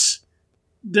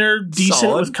they're decent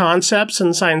solid with concepts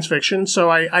and science fiction, so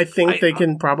I think they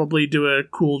can probably do a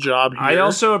cool job here. I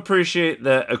also appreciate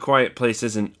that A Quiet Place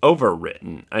isn't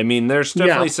overwritten. I mean, there's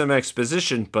definitely some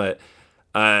exposition, but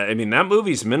that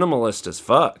movie's minimalist as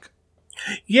fuck.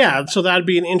 Yeah, so that'd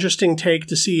be an interesting take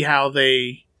to see how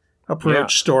they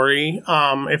approach story,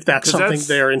 if that's something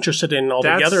they're interested in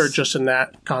altogether, or just in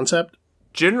that concept.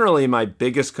 Generally, my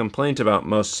biggest complaint about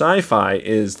most sci-fi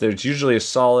is there's usually a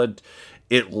solid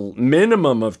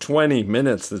minimum of 20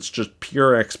 minutes that's just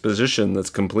pure exposition that's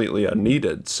completely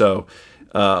unneeded. So,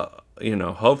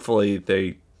 hopefully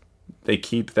they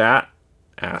keep that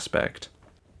aspect.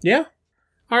 Yeah.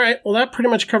 All right. Well, that pretty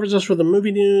much covers us for the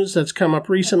movie news that's come up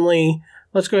recently.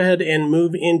 Let's go ahead and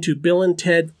move into Bill and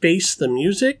Ted Face the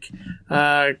Music.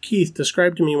 Keith,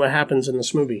 describe to me what happens in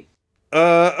this movie.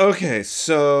 Okay.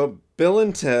 So Bill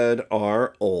and Ted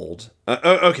are old.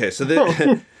 Okay. So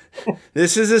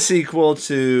this is a sequel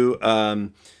to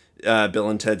Bill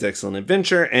and Ted's Excellent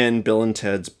Adventure and Bill and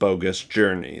Ted's Bogus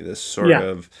Journey. This sort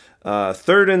of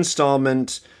third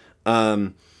installment,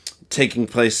 taking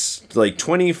place like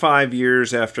 25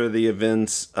 years after the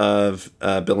events of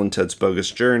Bill and Ted's Bogus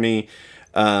Journey.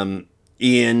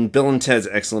 In Bill and Ted's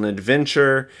Excellent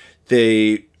Adventure,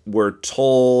 they were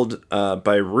told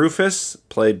by Rufus,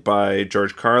 played by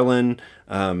George Carlin,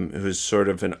 who's sort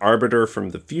of an arbiter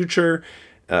from the future,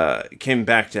 came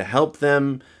back to help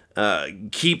them,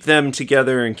 keep them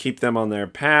together and keep them on their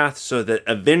path so that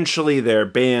eventually their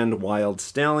band, Wild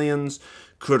Stallions,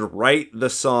 could write the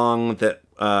song that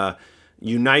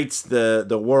unites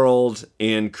the world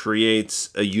and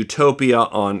creates a utopia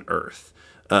on Earth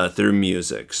through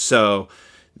music. So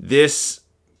this,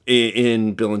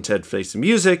 in Bill and Ted Face the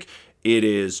Music, it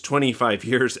is 25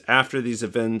 years after these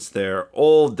events. They're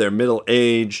old, they're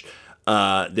middle-aged,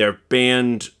 their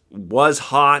band was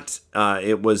hot,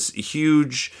 it was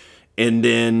huge, and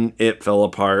then it fell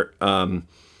apart,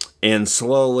 and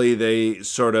slowly they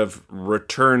sort of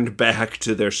returned back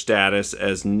to their status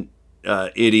as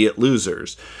idiot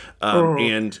losers,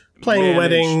 and playing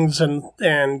weddings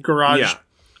and garage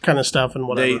kind of stuff and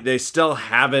whatever. They still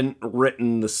haven't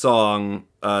written the song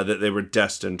that they were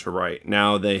destined to write.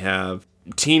 Now they have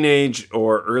teenage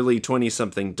or early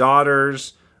 20-something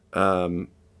daughters, and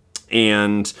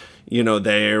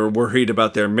they're worried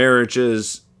about their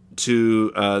marriages to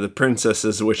the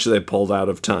princesses, which they pulled out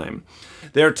of time.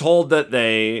 They're told that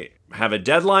they have a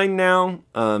deadline now,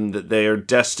 that they are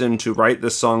destined to write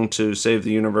this song to save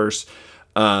the universe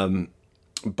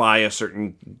by a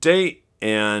certain date,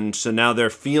 and so now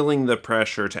they're feeling the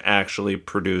pressure to actually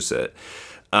produce it.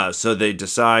 So they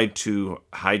decide to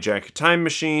hijack a time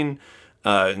machine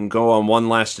and go on one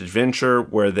last adventure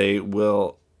where they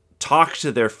will talk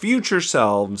to their future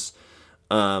selves,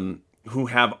 who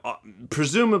have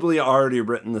presumably already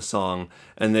written the song,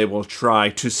 and they will try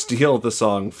to steal the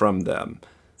song from them.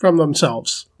 From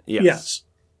themselves. Yes.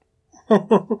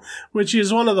 Which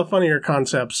is one of the funnier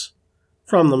concepts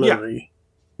from the movie.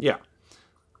 Yeah.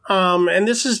 And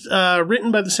this is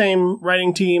written by the same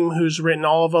writing team who's written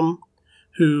all of them,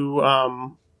 who,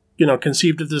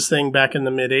 conceived of this thing back in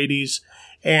the mid-'80s,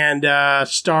 and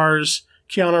stars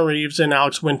Keanu Reeves and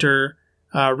Alex Winter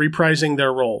reprising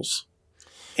their roles.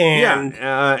 And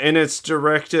and it's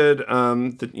directed,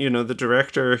 the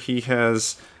director, he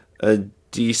has a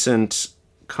decent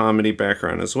comedy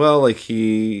background as well. Like,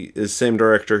 he is the same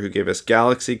director who gave us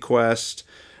Galaxy Quest.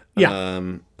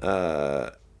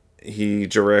 He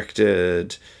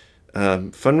directed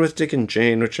Fun with Dick and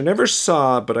Jane, which I never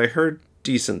saw, but I heard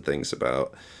decent things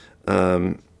about.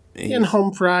 And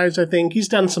Home Fries, I think. He's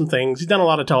done some things. He's done a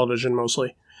lot of television,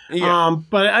 mostly. Yeah.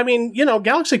 But I mean,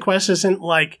 Galaxy Quest isn't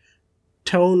like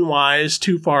tone-wise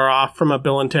too far off from a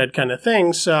Bill and Ted kind of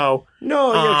thing, so...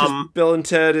 No, yeah, because Bill and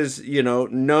Ted is,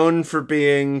 known for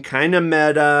being kind of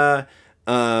meta.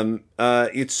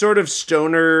 It's sort of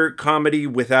stoner comedy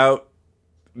without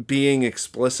being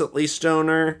explicitly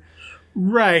stoner.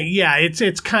 Right, yeah,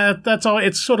 it's kind of, that's all,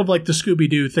 it's sort of like the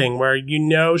Scooby-Doo thing, where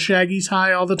Shaggy's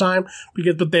high all the time,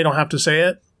 but they don't have to say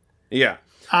it. Yeah.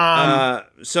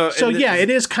 So yeah, it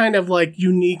is kind of like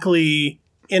uniquely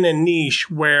in a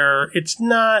niche where it's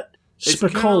not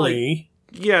Spicoli.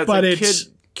 It's but like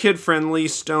kid-friendly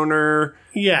stoner.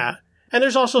 Yeah. And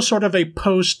there's also sort of a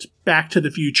post Back to the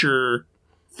Future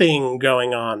thing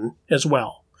going on as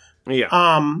well.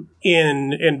 Yeah.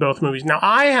 In both movies. Now,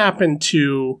 I happen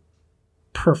to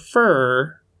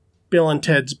prefer Bill and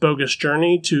Ted's Bogus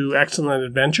Journey to Excellent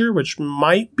Adventure, which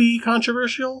might be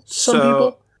controversial to some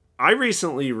people. I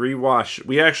recently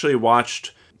we actually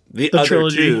watched the other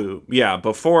trilogy. Two,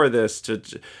 before this,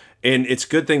 and it's a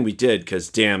good thing we did, because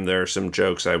damn, there are some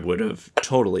jokes I would have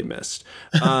totally missed.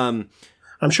 I'm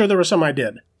sure there were some I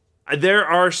did. There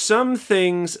are some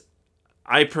things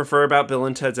I prefer about Bill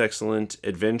and Ted's Excellent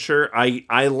Adventure.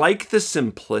 I like the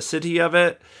simplicity of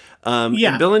it.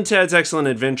 In Bill and Ted's Excellent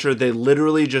Adventure, they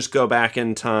literally just go back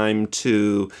in time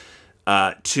to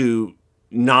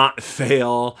not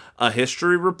fail a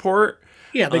history report.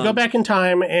 Yeah, they go back in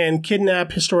time and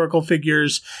kidnap historical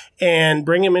figures and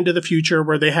bring them into the future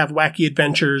where they have wacky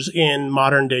adventures in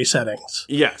modern day settings.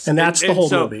 Yes. And that's the whole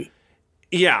movie.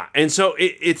 Yeah, and so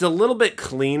it's a little bit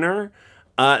cleaner.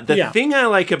 The thing I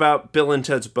like about Bill and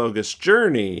Ted's Bogus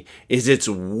Journey is it's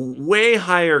way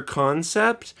higher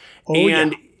concept,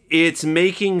 it's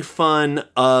making fun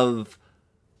of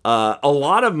a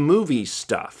lot of movie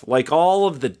stuff. Like all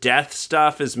of the death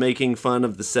stuff is making fun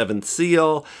of the Seventh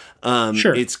Seal.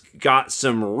 Sure. It's got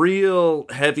some real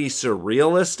heavy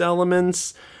surrealist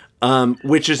elements,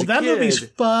 which is that movie's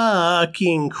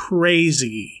fucking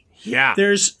crazy. Yeah.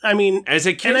 As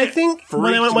a kid, and I think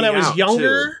when I was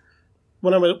younger,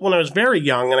 when I was very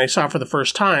young and I saw it for the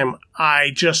first time,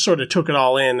 I just sort of took it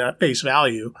all in at face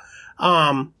value.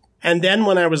 And then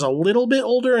when I was a little bit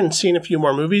older and seen a few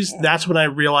more movies, that's when I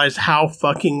realized how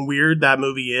fucking weird that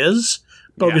movie is.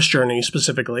 Bogus Journey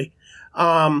specifically.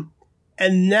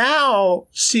 And now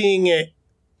seeing it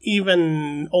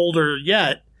even older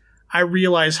yet, I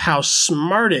realize how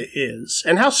smart it is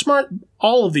and how smart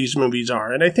all of these movies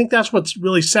are. And I think that's what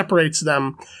really separates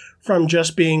them from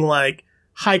just being like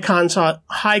high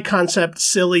concept,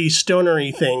 silly,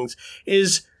 stonery things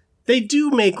is they do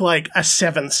make like a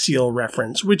Seventh Seal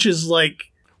reference, which is insane.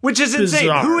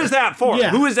 Bizarre. Who is that for?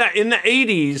 Yeah. Who is that in the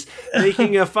 80s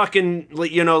making a fucking,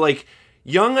 like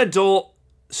young adult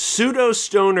pseudo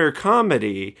stoner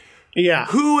comedy? Yeah.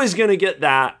 Who is going to get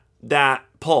that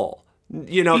pull?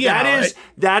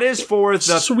 That is for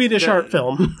the Swedish art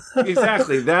film.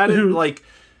 Exactly. That is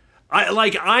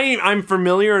I'm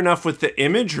familiar enough with the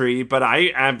imagery, but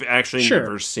I have actually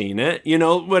never seen it. You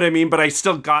know what I mean? But I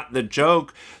still got the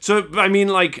joke. So I mean,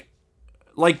 like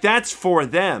that's for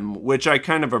them, which I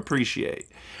kind of appreciate.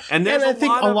 And I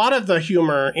think a lot of the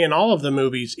humor in all of the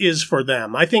movies is for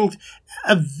them. I think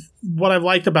what I've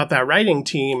liked about that writing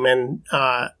team and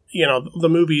the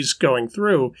movies going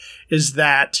through is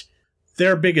that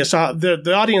their biggest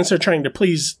the audience they're trying to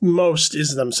please most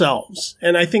is themselves,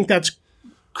 and I think that's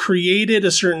created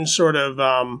a certain sort of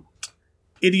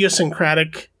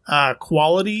idiosyncratic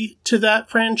quality to that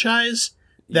franchise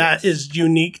that is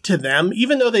unique to them,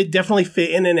 even though they definitely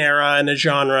fit in an era and a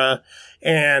genre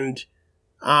and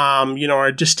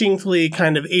are distinctly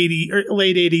kind of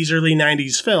late 80s, early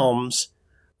 90s films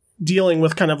dealing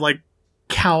with kind of like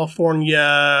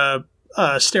California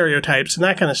stereotypes and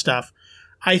that kind of stuff.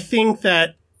 I think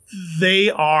that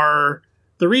they are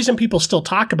the reason people still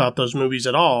talk about those movies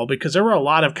at all, because there were a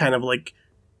lot of kind of like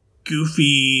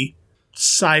goofy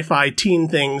sci-fi teen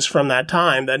things from that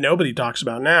time that nobody talks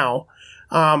about now.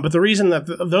 But the reason that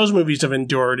those movies have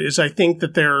endured is I think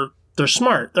that they're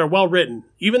smart. They're well written.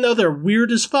 Even though they're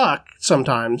weird as fuck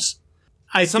sometimes.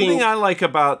 I like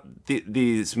about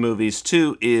these movies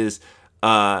too is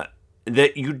that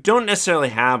you don't necessarily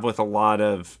have with a lot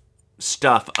of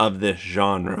stuff of this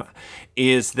genre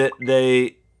is that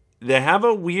they have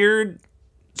a weird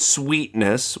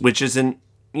sweetness, which isn't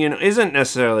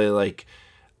necessarily like,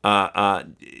 I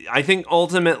think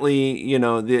ultimately,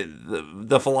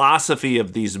 the philosophy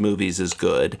of these movies is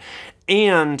good,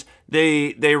 and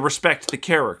they respect the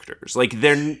characters. Like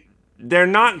they're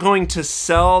not going to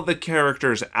sell the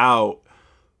characters out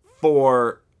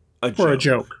for a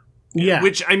joke. Yeah.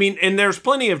 Which, I mean, and there's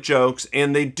plenty of jokes,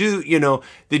 and they do,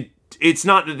 it's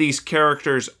not that these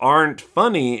characters aren't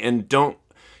funny and don't,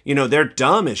 they're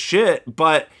dumb as shit,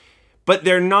 but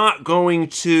they're not going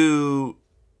to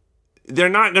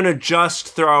just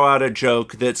throw out a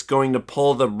joke that's going to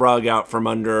pull the rug out from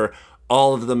under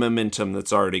all of the momentum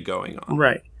that's already going on.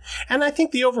 Right. And I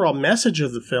think the overall message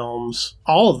of the films,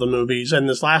 all of the movies, and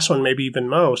this last one maybe even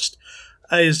most,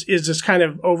 is this kind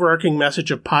of overarching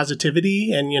message of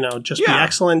positivity and, just be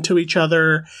excellent to each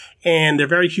other. And they're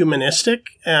very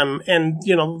humanistic. And,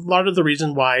 a lot of the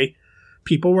reason why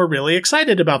people were really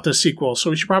excited about this sequel. So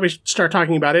we should probably start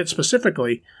talking about it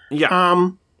specifically.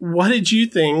 Yeah. What did you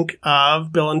think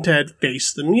of Bill and Ted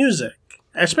Face the Music?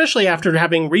 Especially after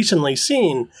having recently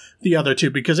seen the other two,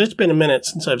 because it's been a minute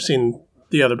since I've seen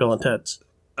the other Bill and Ted's.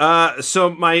 So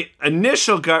my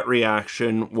initial gut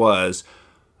reaction was,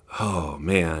 oh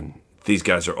man, these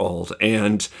guys are old.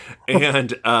 And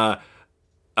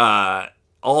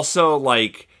also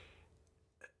like,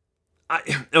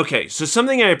 okay, so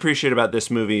something I appreciate about this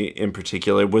movie in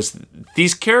particular was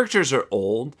these characters are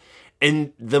old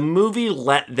and the movie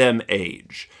let them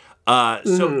age.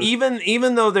 So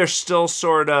even though they're still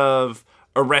sort of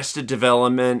Arrested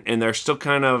Development and they're still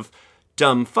kind of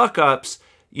dumb fuck ups,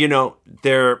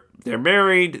 they're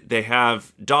married, they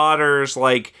have daughters,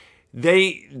 like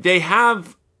they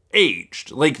have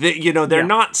aged. Like they're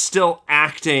not still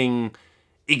acting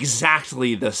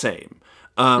exactly the same.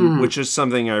 Which is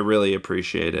something I really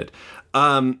appreciated.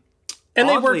 And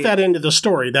they work that into the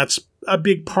story. That's a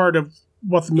big part of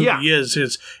what the movie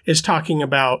is talking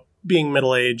about being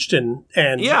middle-aged and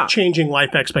changing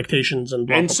life expectations and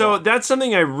blah, and blah, so blah. That's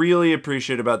something I really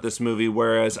appreciate about this movie,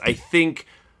 whereas I think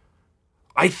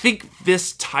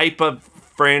this type of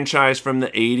franchise from the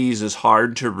 80s is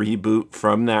hard to reboot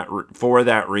for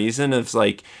that reason. It's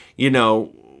like,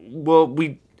 well,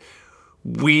 we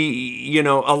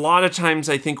a lot of times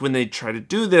I think when they try to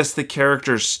do this, the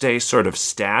characters stay sort of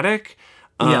static.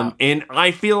 And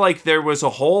I feel like there was a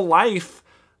whole life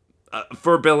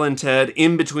for Bill and Ted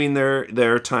in between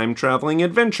their time traveling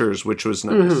adventures, which was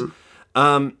nice.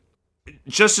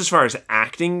 Just as far as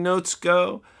acting notes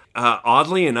go,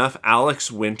 oddly enough,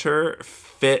 Alex Winter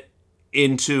fit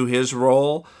into his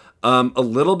role a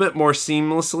little bit more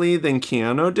seamlessly than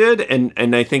Keanu did,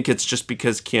 and I think it's just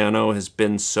because Keanu has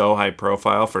been so high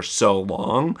profile for so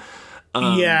long.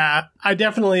 I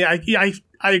definitely I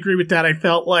agree with that. I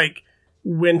felt like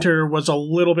Winter was a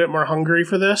little bit more hungry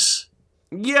for this.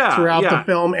 Throughout the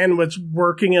film, and was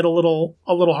working it a little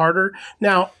harder.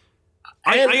 Now,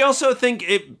 I also think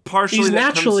it partially he's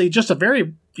naturally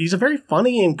he's a very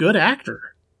funny and good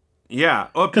actor. Yeah,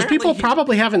 because people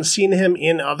probably haven't seen him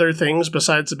in other things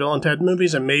besides the Bill and Ted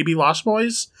movies and maybe Lost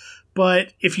Boys.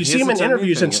 But if you see him in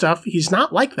interviews and stuff, he's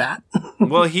not like that.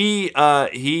 Well, he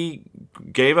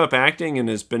gave up acting and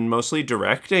has been mostly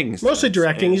directing.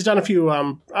 He's done a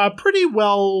few pretty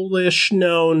well-ish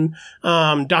known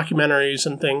documentaries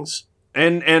and things.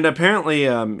 And apparently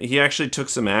he actually took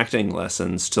some acting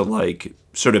lessons to like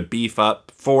sort of beef up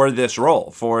for this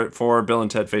role for Bill and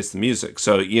Ted Face the Music.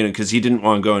 So, because he didn't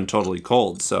want to go in totally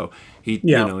cold. So he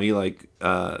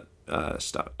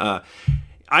stopped.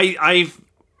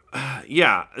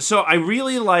 So I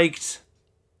really liked.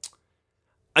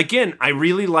 Again, I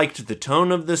really liked the tone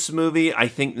of this movie. I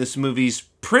think this movie's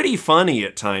pretty funny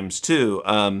at times, too.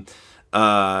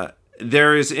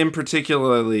 There is, in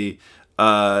particularly,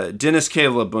 Dennis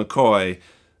Caleb McCoy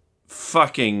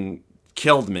fucking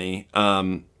killed me.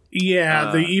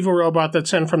 The evil robot that's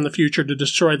sent from the future to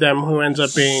destroy them, who ends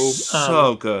up being...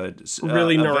 so good.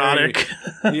 Really neurotic.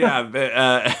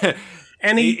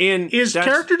 And his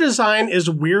character design is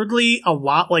weirdly a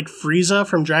lot like Frieza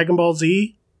from Dragon Ball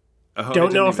Z. Oh,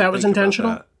 don't know if that was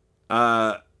intentional.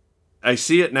 I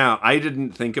see it now. I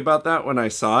didn't think about that when I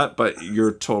saw it, but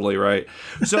you're totally right.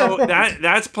 So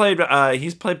that's played.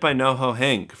 He's played by NoHo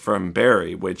Hank from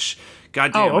Barry, which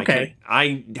goddamn. Oh, okay.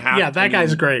 That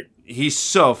guy's great. He's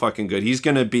so fucking good. He's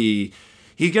gonna be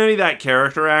that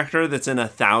character actor that's in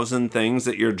 1,000 things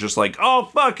that you're just like, oh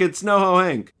fuck, it's NoHo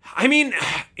Hank. I mean,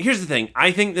 here's the thing.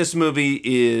 I think this movie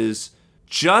is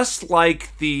just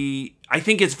like I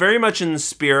think it's very much in the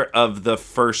spirit of the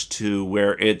first two,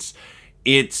 where it's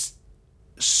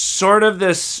sort of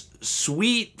this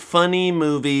sweet, funny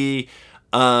movie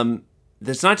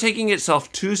that's not taking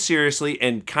itself too seriously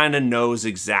and kind of knows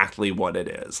exactly what it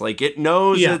is. Like it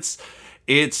knows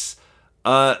it's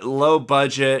low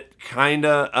budget, kind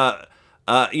of,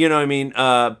 you know what I mean?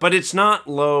 But it's not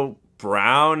low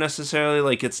brow necessarily.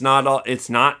 Like it's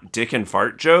not dick and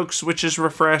fart jokes, which is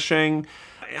refreshing.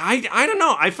 I don't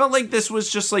know. I felt like this was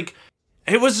just like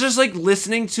It was just like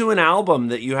listening to an album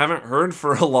that you haven't heard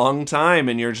for a long time,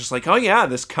 and you're just like, oh yeah,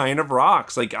 this kind of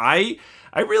rocks. Like I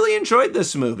really enjoyed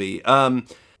this movie.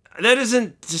 That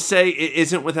isn't to say it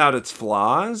isn't without its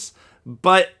flaws,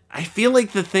 but I feel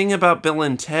like the thing about Bill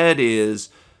and Ted is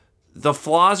the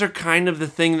flaws are kind of the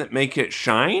thing that make it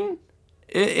shine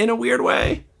in a weird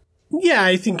way. Yeah,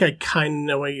 I think I kind of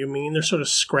know what you mean. They're sort of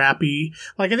scrappy.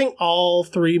 Like, I think all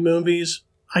three movies,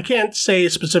 I can't say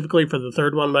specifically for the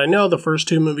third one, but I know the first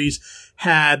two movies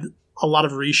had a lot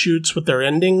of reshoots with their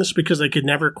endings because they could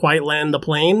never quite land the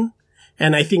plane.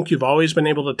 And I think you've always been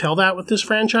able to tell that with this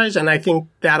franchise, and I think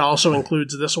that also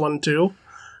includes this one, too.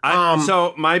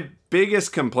 So my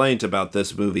biggest complaint about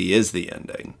this movie is the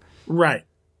ending. Right.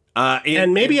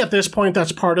 And maybe at this point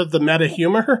that's part of the meta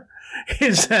humor.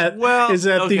 Is that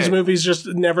these movies just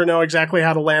never know exactly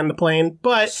how to land the plane?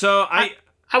 But so I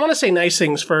want to say nice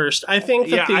things first. I think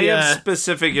that I have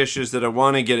specific issues that I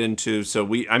want to get into. So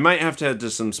I might have to head to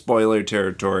some spoiler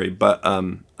territory. But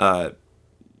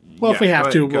if we have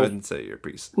to, go ahead and say your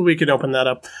piece. We could open that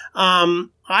up.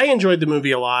 I enjoyed the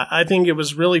movie a lot. I think it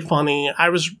was really funny. I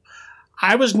was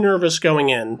nervous going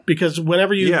in because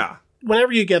whenever you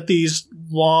get these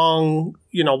long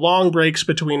breaks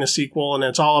between a sequel and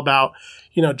it's all about,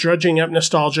 drudging up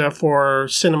nostalgia for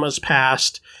cinemas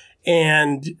past.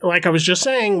 And like I was just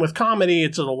saying with comedy,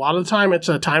 it's a lot of the time, it's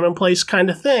a time and place kind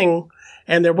of thing.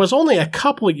 And there was only a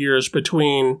couple years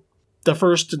between the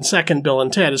first and second Bill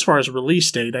and Ted as far as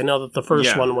release date. I know that the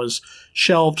first one was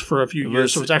shelved for a few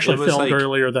years. So it was actually filmed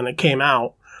earlier than it came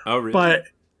out. Oh, really? But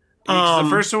the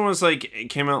first one was it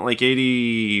came out in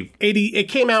 80. It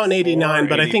came out in 89,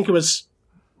 but I think it was...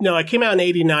 No, it came out in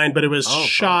 89, but it was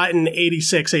shot in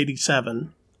 86,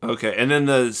 87. Okay, and then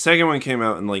the second one came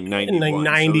out in 91. In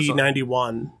 90,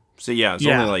 91. So yeah, it's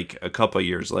only a couple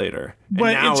years later.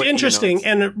 But it's interesting,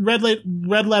 and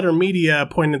Red Letter Media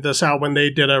pointed this out when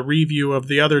they did a review of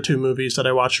the other two movies that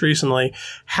I watched recently,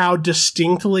 how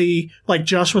distinctly,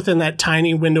 just within that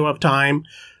tiny window of time,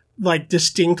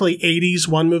 distinctly 80s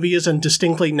one movie is and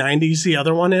distinctly 90s the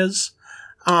other one is.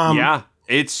 Yeah,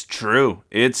 it's true.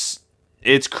 It's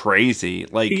crazy.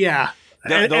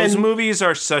 Those movies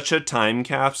are such a time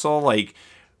capsule.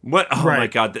 What? Oh my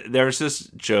God! There's this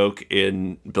joke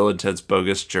in Bill and Ted's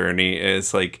Bogus Journey.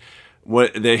 It's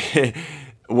what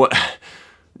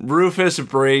Rufus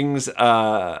brings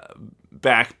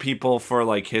back people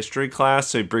for history class.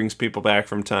 So he brings people back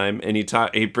from time, and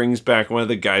he brings back one of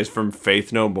the guys from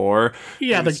Faith No More.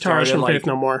 Yeah, the guitarist from Faith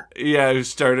No More. Yeah, who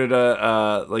started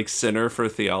a Center for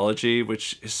Theology,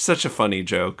 which is such a funny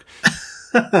joke.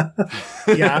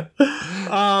 Yeah.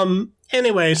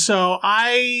 Anyway, so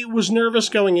I was nervous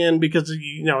going in because,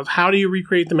 how do you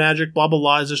recreate the magic? Blah, blah,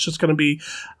 blah. Is this just going to be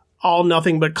all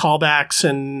nothing but callbacks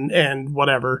and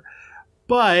whatever?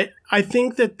 But I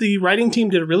think that the writing team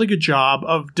did a really good job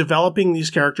of developing these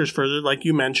characters further, like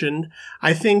you mentioned.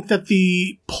 I think that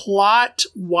the plot,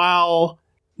 while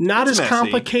not as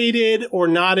complicated or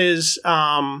not as...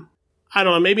 I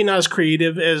don't know, maybe not as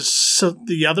creative as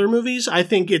the other movies. I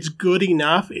think it's good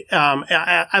enough.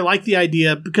 I like the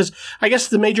idea because I guess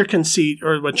the major conceit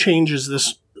or what changes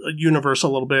this universe a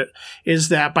little bit is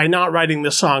that by not writing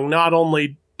this song, not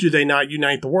only do they not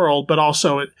unite the world, but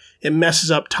also it messes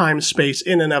up time, space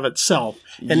in and of itself.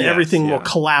 And everything will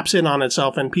collapse in on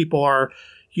itself and people are,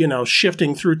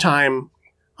 shifting through time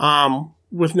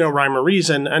with no rhyme or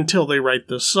reason until they write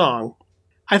this song.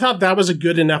 I thought that was a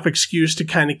good enough excuse to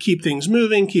kind of keep things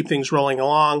moving, keep things rolling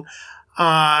along.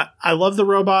 I love the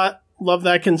robot, love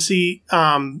that conceit.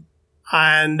 And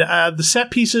the set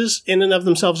pieces in and of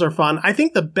themselves are fun. I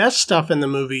think the best stuff in the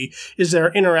movie is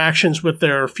their interactions with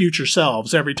their future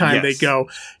selves every time they go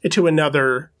to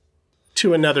another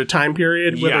time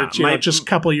period, whether it's just a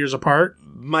couple of years apart.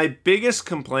 My biggest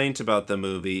complaint about the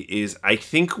movie is I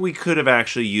think we could have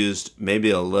actually used maybe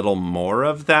a little more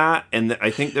of that, and I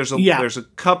think there's a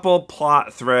couple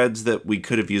plot threads that we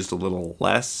could have used a little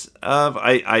less of.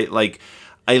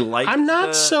 I'm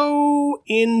not so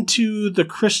into the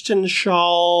Kristen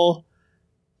Schaal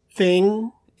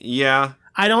thing. Yeah,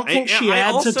 I don't think she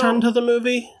adds a ton to the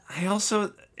movie. I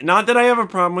also, not that I have a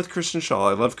problem with Kristen Schaal.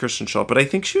 I love Kristen Schaal, but I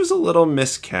think she was a little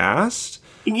miscast.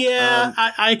 Yeah,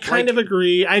 I kind of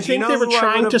agree. I think they were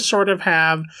trying to sort of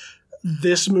have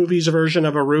this movie's version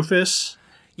of a Rufus,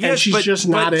 and she's just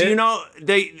not it.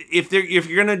 If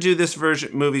you're gonna do this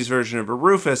movie's version of a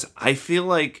Rufus, I feel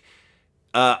like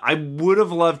I would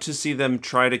have loved to see them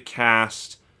try to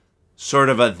cast sort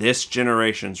of a this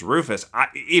generation's Rufus.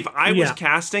 If I was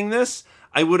casting this,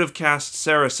 I would have cast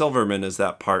Sarah Silverman as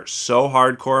that part so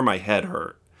hardcore my head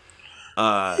hurt.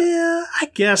 Yeah,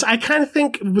 I guess. I kind of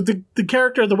think with the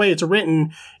character, the way it's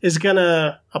written, is going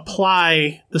to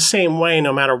apply the same way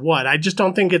no matter what. I just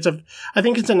don't think I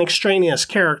think it's an extraneous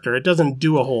character. It doesn't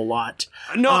do a whole lot.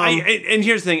 No, and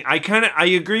here's the thing. I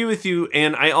agree with you,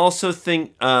 and I also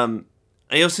think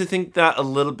that a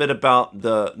little bit about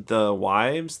the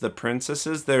wives, the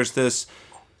princesses. There's this.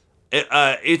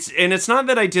 It's not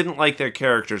that I didn't like their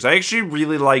characters. I actually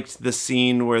really liked the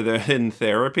scene where they're in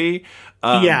therapy.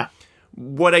 Yeah.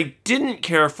 What I didn't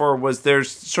care for was there's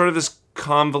sort of this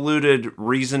convoluted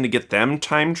reason to get them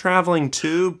time traveling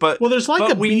too. But there's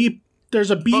there's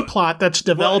a B plot that's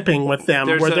developing with them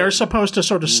where they're supposed to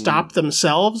sort of stop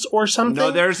themselves or something.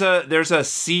 No, there's a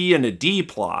C and a D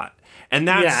plot, and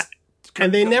that's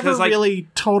and they never really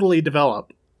totally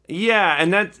develop. Yeah,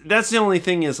 and that's the only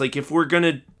thing is like if we're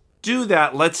gonna do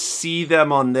that, let's see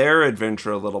them on their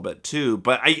adventure a little bit too.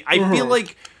 But I feel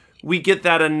like we get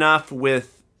that enough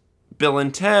with Bill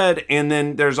and Ted, and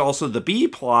then there's also the B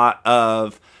plot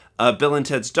of Bill and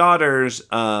Ted's daughters,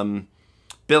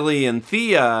 Billy and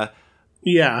Thea.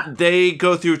 Yeah. They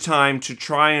go through time to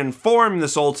try and form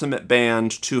this ultimate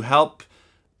band to help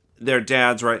their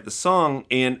dads write the song.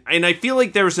 And I feel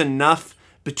like there was enough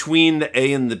between the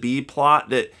A and the B plot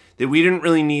that we didn't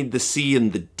really need the C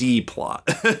and the D plot.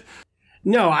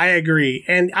 No, I agree.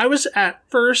 And I was at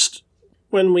first,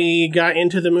 when we got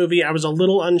into the movie, I was a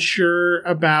little unsure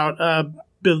about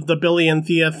the Billy and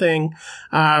Thea thing,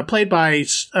 played by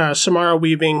Samara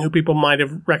Weaving, who people might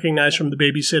have recognized from The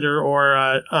Babysitter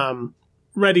or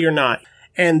Ready or Not.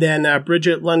 And then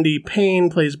Bridget Lundy Payne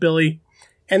plays Billy.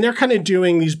 And they're kind of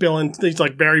doing these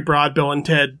like very broad Bill and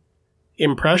Ted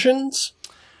impressions.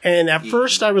 And at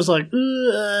first I was like,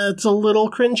 it's a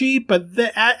little cringy, but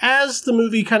as the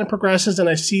movie kind of progresses and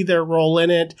I see their role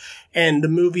in it and the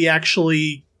movie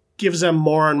actually gives them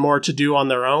more and more to do on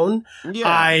their own,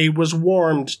 I was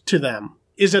warmed to them.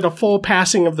 Is it a full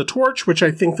passing of the torch, which I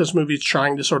think this movie's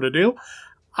trying to sort of do?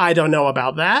 I don't know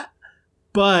about that,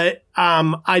 but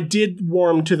I did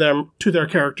warm to their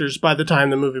characters by the time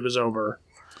the movie was over.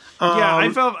 Yeah,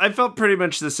 I felt pretty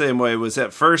much the same way. Was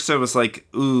at first I was like,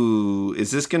 ooh, is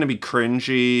this going to be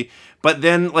cringy? But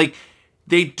then like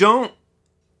the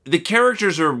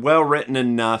characters are well written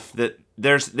enough that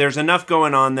there's enough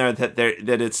going on there that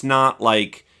it's not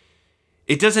like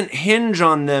it doesn't hinge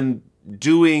on them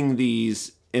doing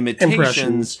these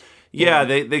imitations. Yeah,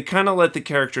 they kind of let the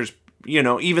characters,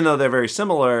 even though they're very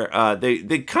similar,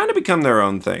 they kind of become their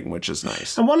own thing, which is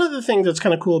nice. And one of the things that's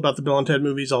kind of cool about the Bill and Ted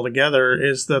movies altogether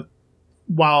is that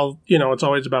while, it's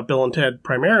always about Bill and Ted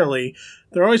primarily,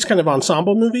 they're always kind of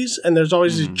ensemble movies, and there's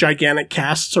always these gigantic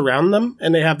casts around them,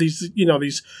 and they have these,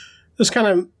 this kind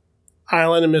of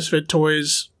Island of Misfit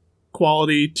Toys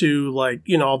quality to, like,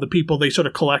 all the people they sort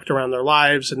of collect around their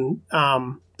lives, and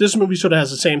this movie sort of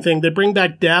has the same thing. They bring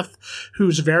back Death,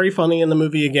 who's very funny in the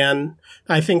movie again.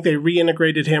 I think they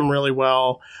reintegrated him really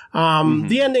well.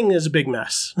 The ending is a big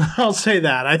mess. I'll say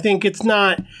that. I think it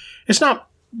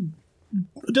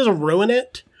doesn't ruin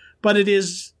it, but it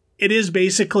is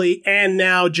basically, and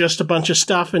now just a bunch of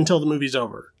stuff until the movie's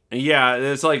over. Yeah,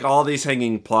 it's like all these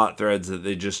hanging plot threads that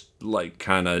they just like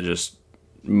kind of just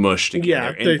mush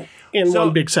together. Yeah, in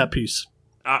one big set piece.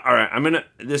 All right,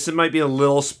 this might be a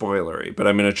little spoilery, but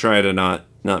I'm going to try to not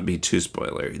be too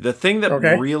spoilery. The thing that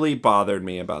really bothered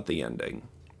me about the ending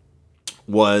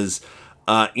was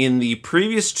in the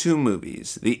previous two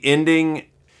movies, the ending,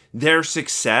 their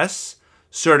success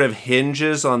sort of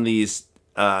hinges on these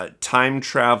time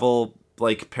travel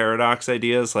like paradox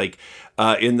ideas. Like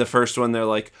in the first one, they're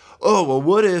like, oh, well,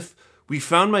 what if we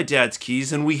found my dad's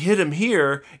keys and we hid him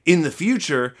here in the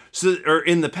future, or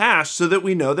in the past, so that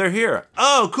we know they're here.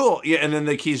 Oh, cool. Yeah, and then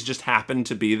the keys just happen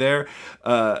to be there.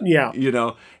 And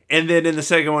then in the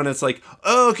second one, it's like,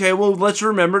 oh, okay, well, let's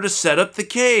remember to set up the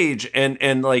cage.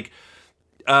 And like,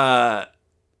 I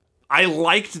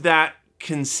liked that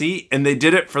conceit, and they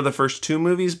did it for the first two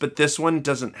movies, but this one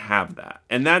doesn't have that.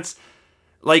 And that's,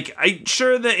 like, I'm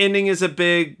sure the ending is a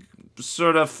big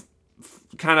sort of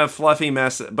kind of fluffy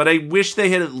mess, but I wish they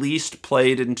had at least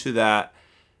played into that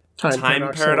time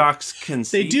paradox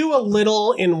conceit. They do a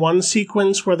little in one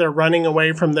sequence where they're running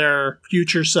away from their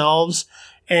future selves,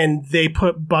 and they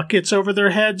put buckets over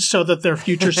their heads so that their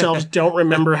future selves don't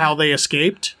remember how they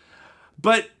escaped.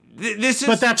 But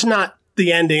But that's not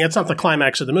the ending. It's not the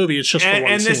climax of the movie. It's just the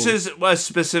one and scene. This is a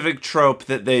specific trope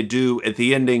that they do at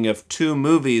the ending of two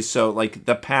movies. So, like,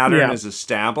 the pattern is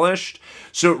established.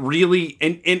 So, it really,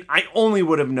 and I only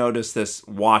would have noticed this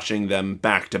watching them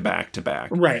back to back to back.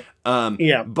 Right.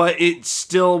 But it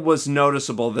still was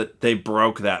noticeable that they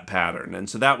broke that pattern. And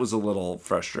so that was a little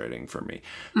frustrating for me.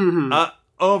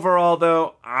 overall,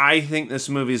 though, I think this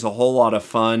movie's a whole lot of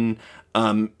fun.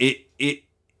 I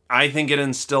think it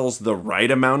instills the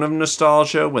right amount of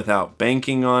nostalgia without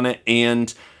banking on it,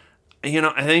 and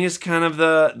I think it's kind of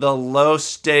the low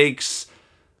stakes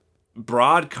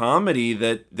broad comedy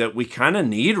that we kind of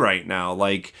need right now.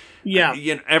 Like,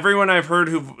 everyone I've heard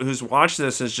who's watched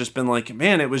this has just been like,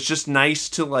 man, it was just nice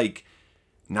to like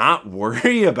not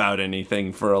worry about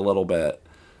anything for a little bit.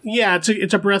 Yeah,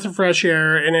 it's a breath of fresh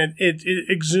air, and it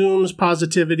exudes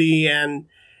positivity and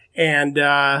good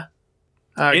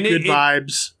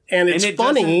vibes, and it's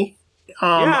funny.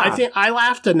 I think I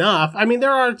laughed enough. I mean,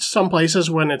 there are some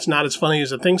places when it's not as funny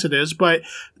as it thinks it is, but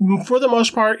for the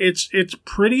most part, it's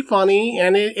pretty funny,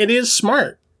 and it is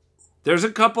smart. There's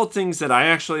a couple things that I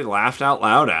actually laughed out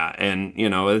loud at, and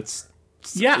it's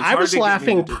I was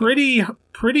laughing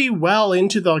pretty well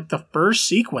into the first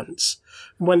sequence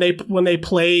when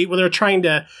they're trying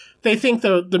to. They think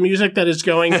the music that is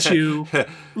going to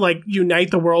like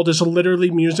unite the world is literally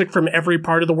music from every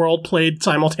part of the world played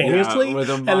simultaneously. Yeah,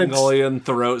 with a Mongolian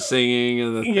throat singing.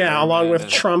 Along with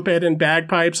trumpet and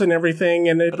bagpipes and everything.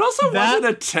 And it also wasn't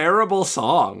a terrible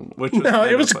song.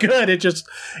 It was good. It just,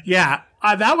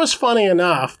 that was funny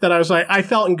enough that I was like, I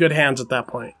felt in good hands at that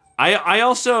point. I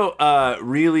also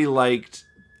really liked,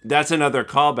 that's another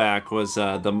callback, was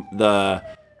the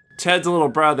Ted's little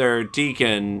brother,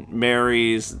 Deacon,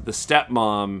 marries the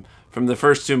stepmom from the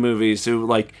first two movies, who,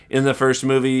 like, in the first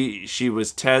movie, she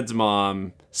was Ted's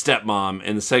stepmom.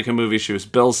 In the second movie, she was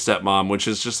Bill's stepmom, which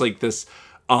is just, like, this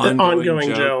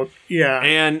ongoing joke. Yeah.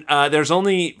 And there's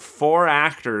only 4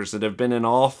 actors that have been in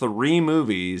all 3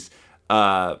 movies.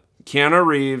 Keanu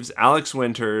Reeves, Alex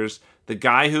Winters, the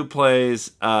guy who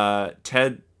plays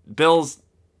Keanu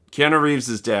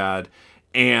Reeves' dad,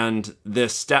 and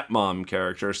this stepmom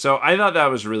character. So I thought that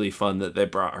was really fun that they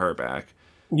brought her back.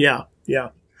 Yeah.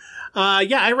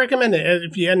 I recommend it.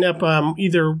 If you end up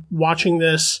either watching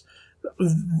this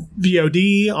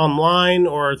VOD online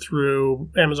or through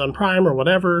Amazon Prime or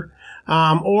whatever,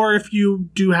 or if you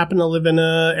do happen to live in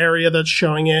an area that's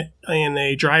showing it in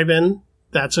a drive-in,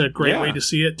 that's a great way to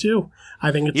see it too.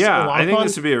 I think it's a lot of fun. I think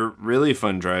this would be a really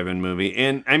fun drive-in movie.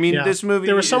 And I mean, this movie,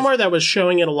 there was somewhere that was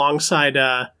showing it alongside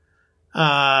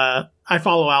I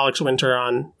follow Alex Winter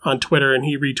on Twitter, and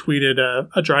he retweeted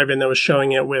a drive-in that was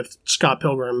showing it with Scott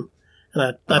Pilgrim,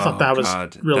 and I thought that was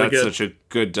really good. That's such a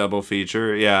good double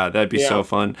feature. Yeah, that'd be so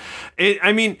fun.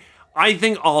 I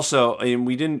think also, and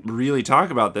we didn't really talk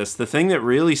about this, the thing that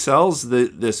really sells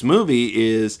this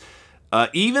movie is,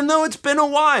 even though it's been a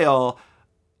while,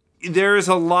 there is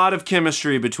a lot of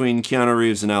chemistry between Keanu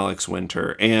Reeves and Alex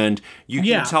Winter, and you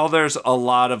can tell there's a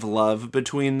lot of love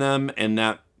between them, and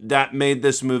that made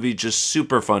this movie just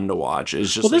super fun to watch.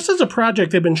 It's just this is a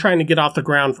project they've been trying to get off the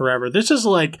ground forever. This is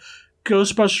like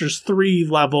Ghostbusters 3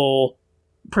 level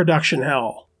production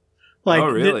hell. Like,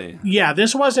 oh, really?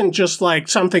 This wasn't just like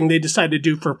something they decided to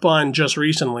do for fun just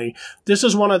recently. This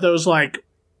is one of those like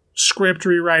script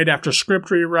rewrite after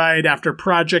script rewrite after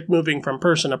project moving from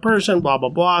person to person, blah, blah,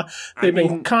 blah. They've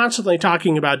been constantly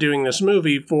talking about doing this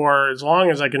movie for as long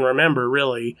as I can remember,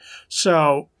 really.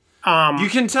 So you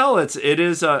can tell it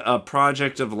is a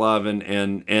project of love,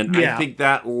 and I think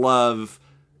that love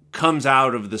comes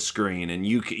out of the screen, and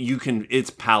you can it's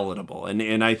palatable,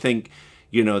 and I think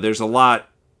there's a lot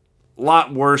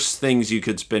worse things you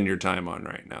could spend your time on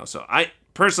right now. So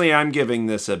I'm giving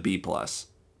this a B+.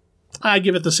 I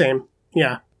give it the same.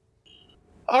 Yeah.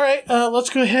 All right,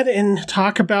 let's go ahead and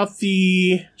talk about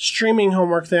the streaming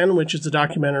homework then, which is the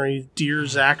documentary Dear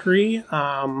Zachary.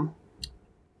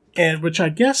 And which I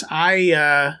guess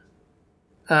I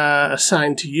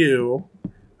assigned to you,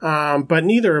 but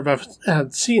neither of us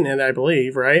had seen it, I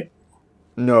believe, right?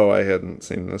 No, I hadn't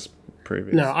seen this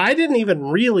previously. No, I didn't even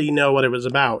really know what it was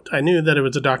about. I knew that it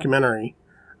was a documentary.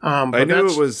 I knew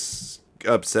it was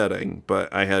upsetting,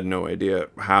 but I had no idea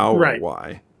how or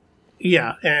why.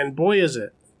 Yeah, and boy is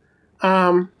it.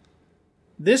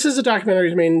 This is a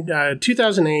documentary made in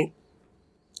 2008.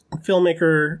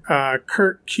 Filmmaker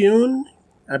Kurt Kuhn,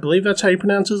 I believe that's how you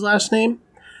pronounce his last name.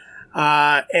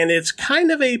 And it's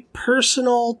kind of a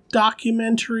personal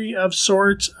documentary of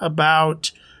sorts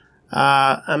about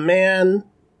a man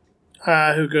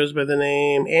who goes by the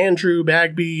name Andrew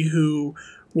Bagby, who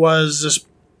was this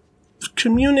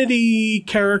community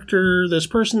character, this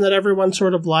person that everyone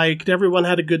sort of liked. Everyone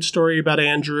had a good story about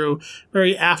Andrew.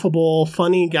 Very affable,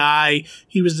 funny guy.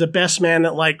 He was the best man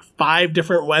at like 5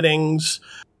 different weddings.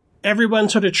 Everyone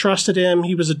sort of trusted him.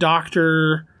 He was a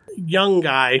doctor, young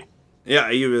guy.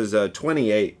 Yeah, he was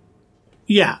 28.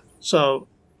 Yeah, so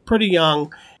pretty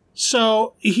young.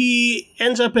 So he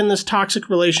ends up in this toxic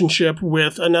relationship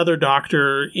with another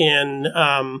doctor in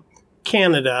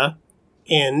Canada,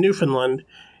 in Newfoundland,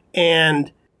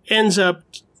 and ends up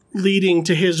leading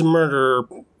to his murder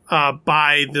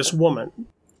by this woman.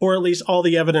 Or at least all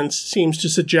the evidence seems to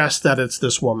suggest that it's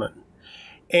this woman.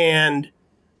 And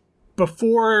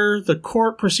before the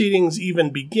court proceedings even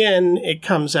begin, it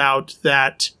comes out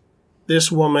that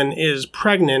this woman is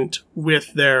pregnant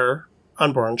with their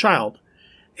unborn child.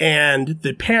 And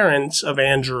the parents of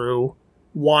Andrew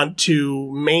want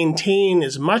to maintain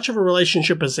as much of a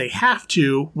relationship as they have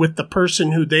to with the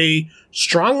person who they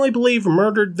strongly believe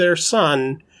murdered their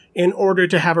son in order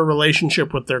to have a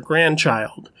relationship with their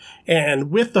grandchild.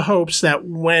 And with the hopes that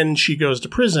when she goes to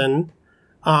prison,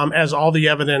 as all the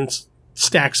evidence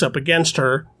stacks up against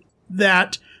her,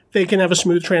 that they can have a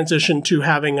smooth transition to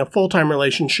having a full-time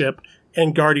relationship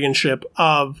and guardianship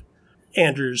of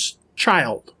Andrew's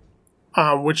child,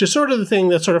 which is sort of the thing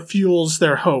that sort of fuels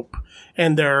their hope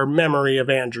and their memory of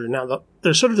Andrew. Now,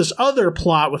 there's sort of this other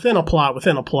plot within a plot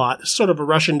within a plot, sort of a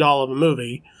Russian doll of a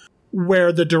movie,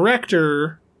 where the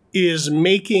director is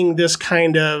making this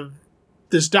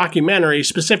documentary,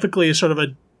 specifically sort of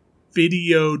a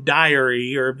video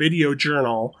diary or a video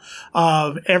journal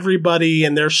of everybody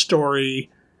and their story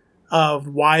of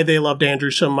why they loved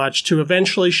Andrew so much, to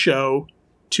eventually show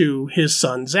to his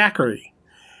son Zachary.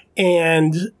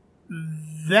 And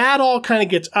that all kind of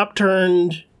gets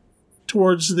upturned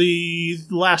towards the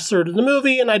last third of the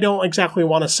movie, and I don't exactly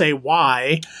want to say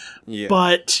why,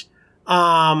 but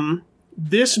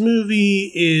this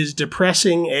movie is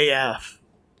depressing AF.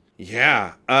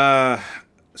 Yeah.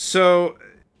 So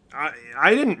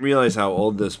I didn't realize how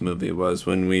old this movie was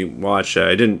when we watched it.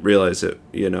 I didn't realize it,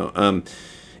 and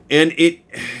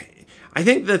I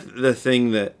think that the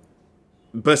thing that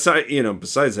besides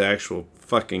the actual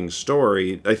fucking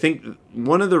story, I think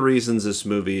one of the reasons this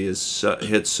movie is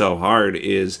hits so hard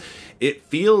is it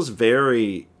feels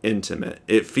very intimate.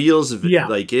 It feels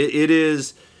like it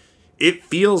is. It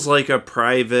feels like a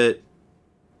private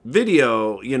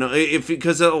video,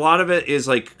 because a lot of it is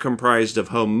like comprised of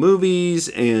home movies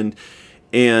and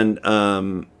it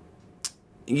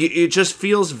just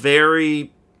feels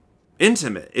very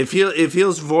intimate. It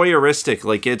feels voyeuristic.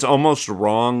 Like it's almost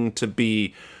wrong to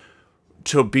be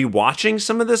watching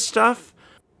some of this stuff.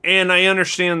 And I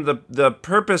understand the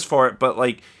purpose for it, but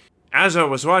like as I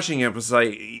was watching it was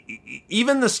like,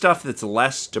 even the stuff that's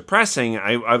less depressing,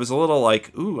 I was a little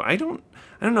like, ooh, I don't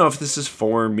know if this is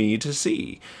for me to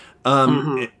see.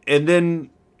 And then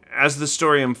as the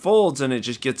story unfolds and it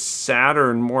just gets sadder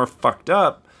and more fucked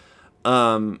up,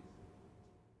 I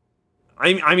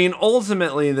mean,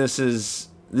 ultimately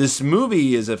this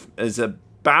movie is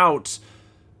about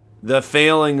the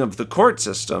failing of the court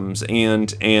systems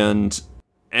and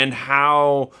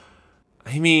how,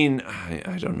 I mean,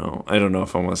 I don't know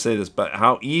if I want to say this, but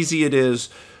how easy it is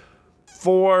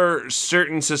for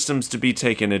certain systems to be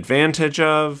taken advantage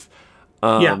of.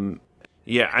 And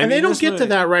they don't get to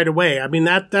that right away. I mean,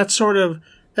 that's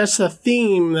the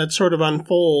theme that sort of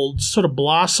unfolds, sort of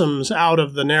blossoms out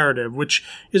of the narrative, which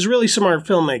is really smart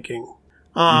filmmaking.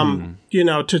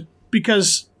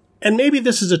 Because, and maybe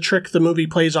this is a trick the movie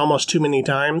plays almost too many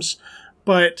times,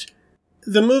 but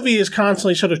the movie is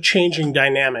constantly sort of changing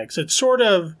dynamics. It's sort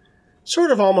of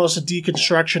almost a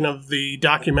deconstruction of the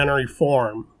documentary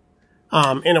form.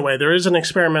 In a way, there is an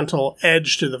experimental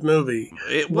edge to the movie.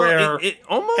 It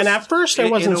almost, and at first I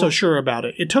wasn't so sure about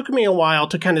it. It took me a while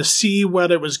to kind of see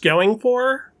what it was going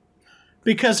for,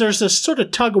 because there's this sort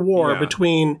of tug of war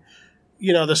between,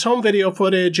 this home video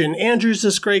footage and Andrew's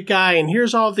this great guy and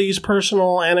here's all these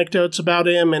personal anecdotes about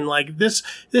him and like this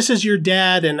is your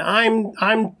dad and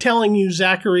I'm telling you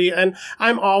Zachary, and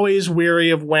I'm always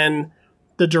weary of when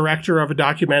the director of a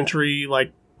documentary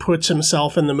like puts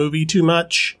himself in the movie too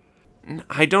much.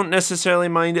 I don't necessarily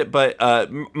mind it, but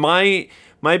my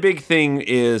big thing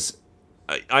is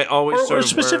I always or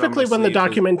specifically when the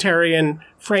documentarian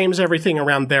frames everything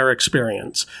around their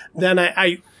experience. Then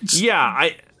I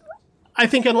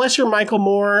think unless you're Michael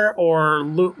Moore or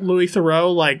Louis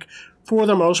Theroux, like for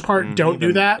the most part, don't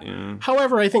do that. Yeah.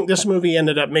 However, I think this movie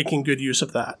ended up making good use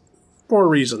of that for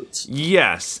reasons.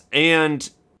 Yes, and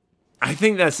I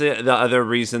think that's the other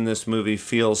reason this movie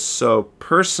feels so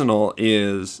personal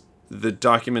is the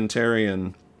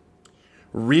documentarian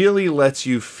really lets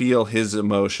you feel his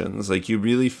emotions. Like you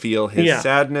really feel his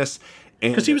sadness.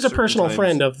 Because he was a personal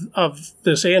friend of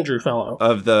this Andrew fellow.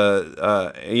 Of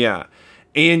the,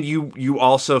 And you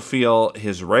also feel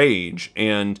his rage.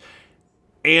 And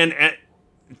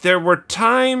there were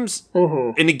times,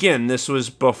 and again, this was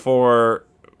before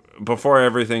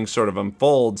everything sort of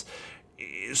unfolds,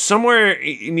 somewhere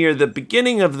near the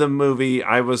beginning of the movie,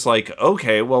 I was like,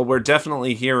 okay, well, we're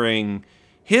definitely hearing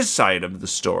his side of the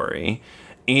story.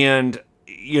 And,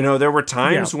 there were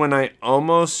times when I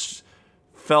almost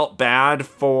felt bad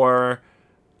for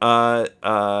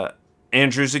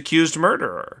Andrew's accused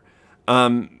murderer.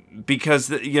 Because,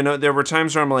 there were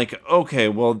times where I'm like, okay,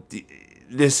 well,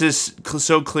 this is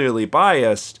so clearly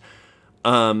biased.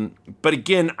 But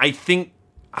again, I think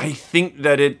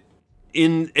that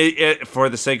it for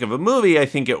the sake of a movie, I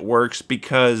think it works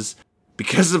because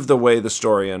of the way the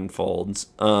story unfolds.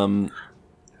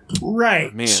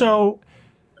 Right. Man. So,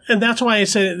 and that's why I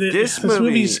said this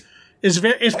movie's is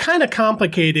kind of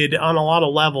complicated on a lot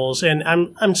of levels, and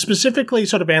I'm specifically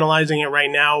sort of analyzing it right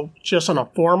now just on a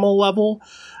formal level,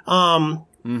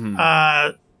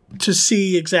 to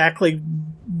see exactly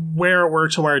where it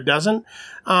works and where it doesn't.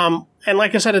 And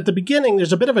like I said at the beginning,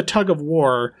 there's a bit of a tug of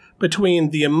war between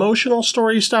the emotional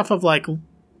story stuff of like,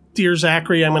 Dear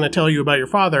Zachary, I'm going to tell you about your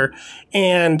father,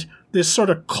 and this sort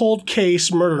of cold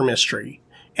case murder mystery.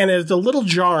 And it's a little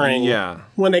jarring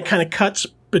when it kind of cuts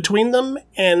between them.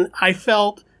 And I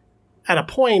felt at a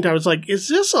point, I was like, is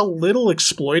this a little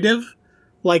exploitive?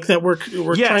 Like that we're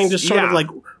trying to sort of like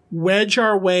wedge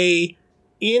our way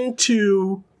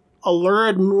into a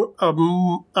lurid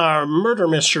murder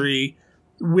mystery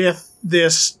with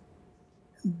this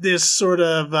sort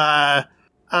of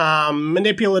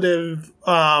manipulative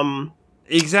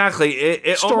exactly.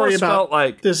 It story almost about felt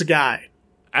like this guy.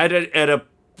 At a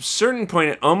certain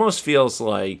point, it almost feels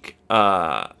like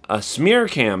a smear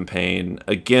campaign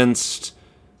against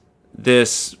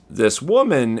this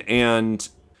woman, and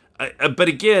but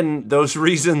again, those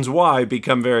reasons why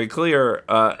become very clear.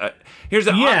 Here's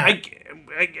and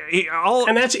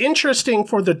that's interesting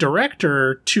for the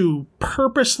director to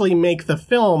purposely make the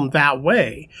film that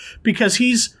way, because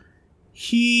and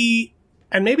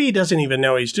maybe he doesn't even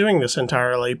know he's doing this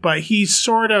entirely, but he's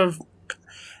sort of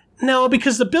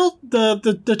because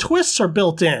the twists are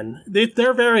built in.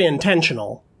 They're very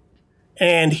intentional,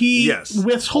 and he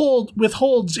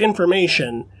withholds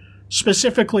information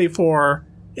specifically for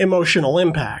emotional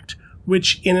impact,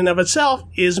 which in and of itself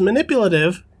is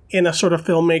manipulative in a sort of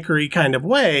filmmaker-y kind of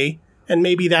way, and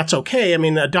maybe that's okay. I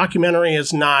mean, a documentary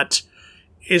is a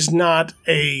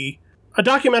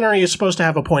documentary is supposed to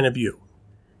have a point of view.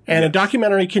 And a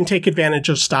documentary can take advantage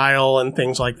of style and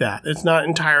things like that. It's not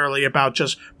entirely about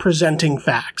just presenting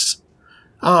facts.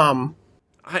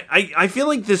 I feel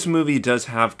like this movie does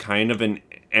have kind of an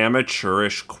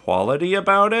amateurish quality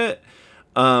about it.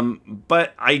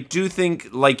 But I do think,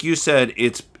 like you said,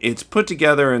 it's put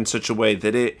together in such a way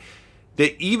that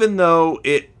even though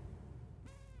it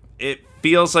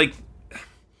feels like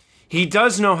he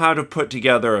does know how to put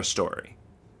together a story.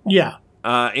 Yeah.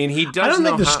 And he does. I don't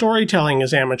think the storytelling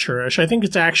is amateurish. I think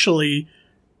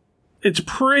it's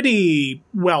pretty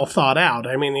well thought out.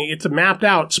 I mean, it's mapped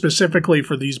out specifically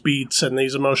for these beats and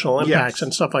these emotional impacts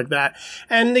and stuff like that.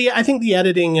 And I think the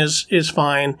editing is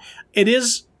fine. It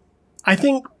is. I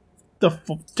think the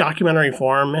documentary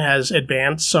form has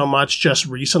advanced so much just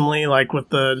recently, like with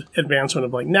the advancement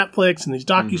of like Netflix and these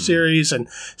docuseries and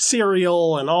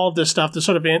Serial and all of this stuff. The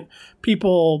sort of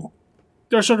people.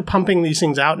 They're sort of pumping these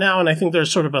things out now, and I think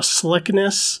there's sort of a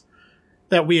slickness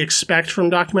that we expect from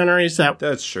documentaries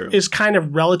that's true. Is kind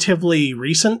of relatively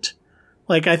recent.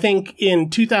 Like, I think in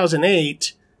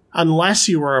 2008, unless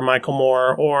you were a Michael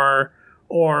Moore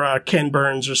or Ken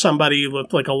Burns or somebody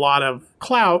with like a lot of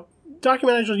clout,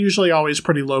 documentaries are usually always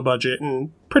pretty low budget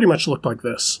and pretty much look like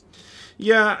this.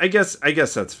 Yeah, I guess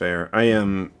that's fair. I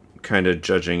am kind of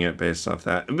judging it based off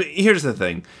that. But here's the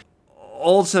thing.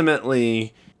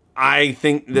 Ultimately, I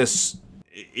think this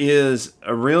was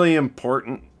a really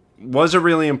important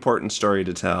story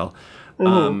to tell.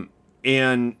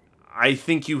 And I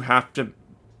think you have to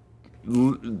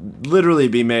literally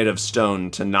be made of stone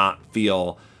to not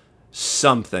feel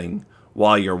something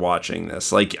while you're watching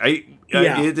this. Like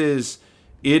it is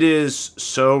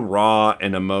so raw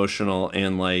and emotional,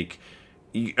 and like,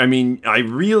 I mean,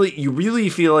 you really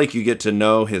feel like you get to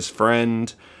know his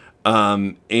friend,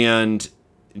 and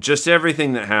just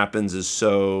everything that happens is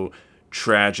so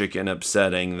tragic and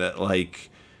upsetting that, like,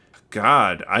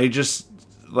 God, I just,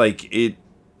 like, it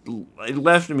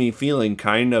left me feeling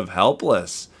kind of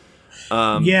helpless.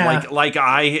 Like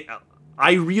I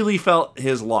really felt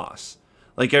his loss.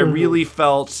 Like, I really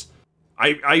felt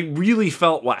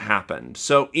what happened.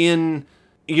 So in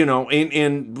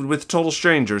with Total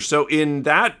Strangers. So in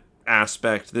that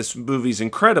aspect, this movie's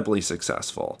incredibly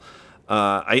successful.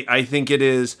 I think it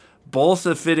is both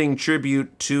a fitting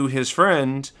tribute to his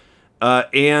friend,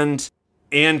 and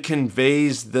and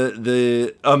conveys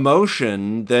the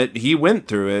emotion that he went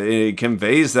through. It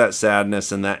conveys that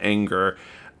sadness and that anger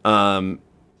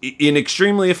in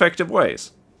extremely effective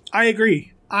ways. I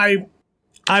agree. I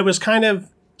was kind of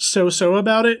so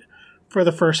about it for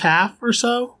the first half or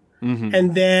so. Mm-hmm.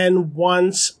 And then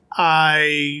once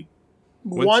the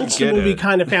movie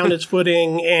kind of found its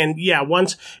footing, and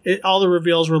once all the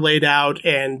reveals were laid out,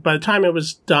 and by the time it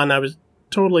was done, I was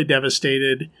totally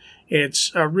devastated.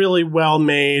 It's a really well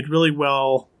made, really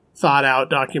well thought out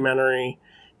documentary.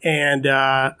 And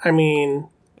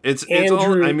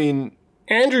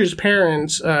Andrew's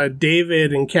parents,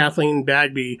 David and Kathleen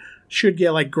Bagby, should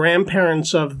get like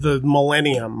Grandparents of the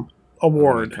Millennium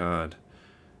Award. Oh my God.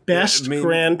 Best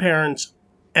grandparents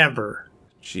ever.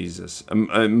 Jesus.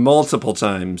 Multiple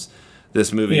times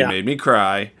this movie made me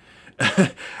cry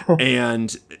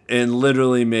and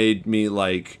literally made me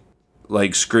like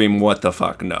scream, what the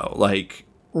fuck, no.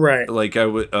 Right. Like I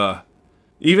would,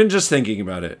 even just thinking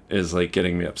about it is like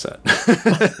getting me upset.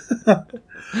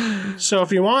 So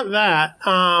if you want that,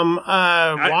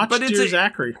 watch Dear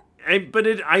Zachary.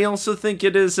 I also think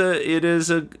it is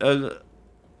a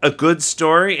good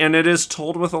story, and it is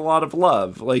told with a lot of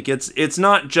love. Like it's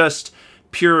not just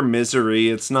pure misery.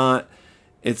 It's not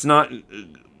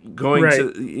going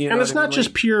to, and it's not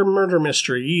just pure murder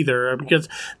mystery either, because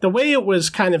the way it was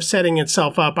kind of setting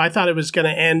itself up, I thought it was going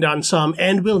to end on some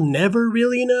 "and we'll never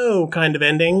really know" kind of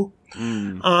ending.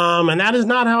 And that is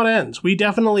not how it ends. We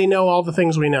definitely know all the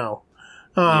things we know.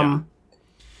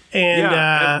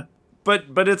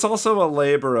 But it's also a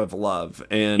labor of love,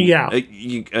 and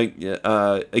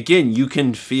again, you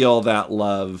can feel that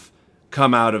love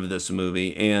come out of this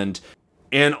movie, and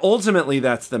ultimately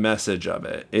that's the message of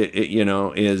it. It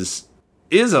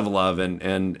is of love,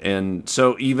 and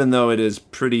so even though it is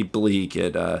pretty bleak,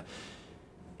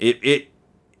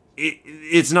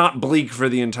 it's not bleak for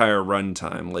the entire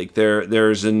runtime. Like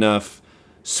there's enough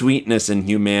sweetness and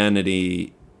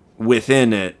humanity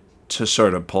within it to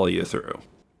sort of pull you through.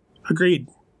 Agreed.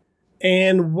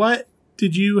 And what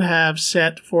did you have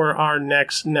set for our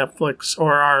next Netflix,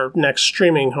 or our next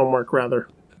streaming homework, rather?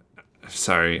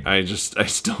 Sorry, I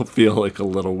still feel like a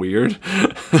little weird.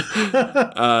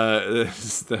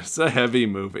 That's a heavy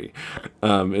movie.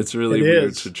 It's really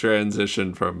weird to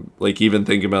transition from like even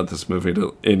thinking about this movie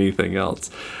to anything else.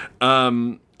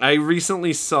 I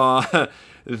recently saw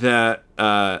that.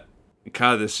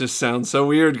 God, this just sounds so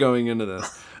weird going into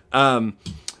this.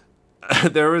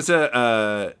 There was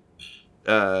a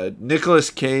Nicolas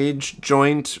Cage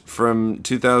joint from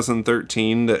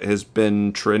 2013 that has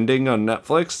been trending on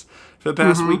Netflix for the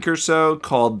past week or so,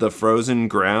 called The Frozen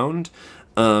Ground.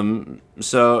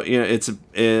 So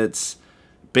it's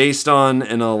based on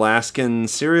an Alaskan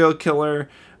serial killer,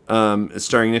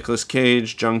 starring Nicolas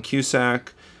Cage, John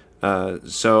Cusack.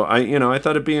 So I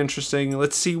thought it'd be interesting.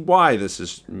 Let's see why this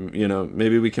is,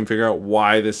 maybe we can figure out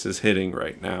why this is hitting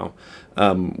right now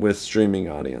with streaming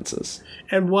audiences.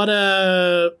 And what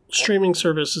streaming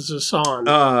service is this on?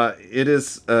 It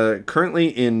is currently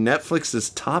in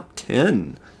Netflix's top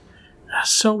 10. That's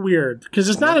so weird, because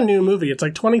it's not a new movie. It's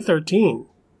like 2013.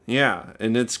 Yeah,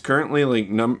 and it's currently like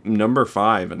number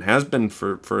 5 and has been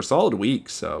for a solid week.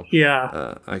 So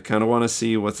I kind of want to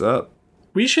see what's up.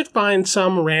 We should find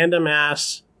some random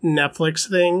ass Netflix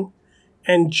thing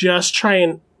and just try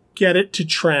and get it to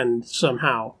trend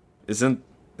somehow. Isn't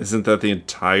that the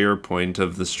entire point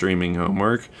of the streaming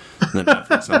homework? The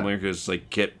Netflix homework is like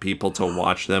get people to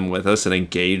watch them with us and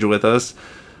engage with us.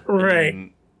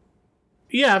 Right.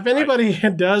 If anybody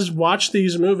does watch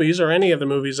these movies or any of the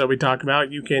movies that we talk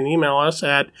about, you can email us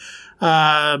at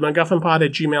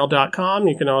MacGuffinPod@gmail.com.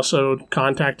 You can also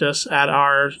contact us at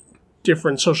our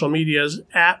different social medias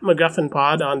at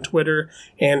MacGuffinPod on Twitter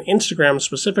and Instagram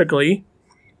specifically.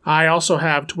 I also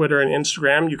have Twitter and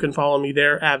Instagram. You can follow me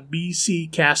there at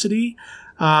BC Cassidy.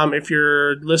 If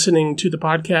you're listening to the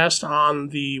podcast on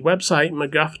the website,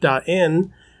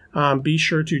 MacGuff.in, be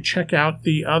sure to check out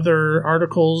the other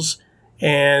articles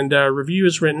and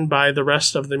reviews written by the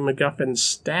rest of the MacGuffin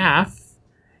staff.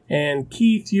 And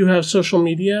Keith, you have social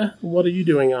media. What are you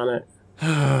doing on it?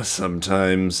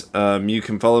 Sometimes. You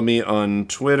can follow me on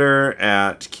Twitter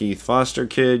at Keith Foster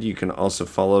Kid. You can also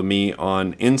follow me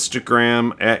on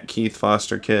Instagram at Keith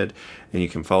Foster Kid. And you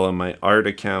can follow my art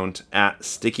account at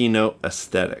Sticky Note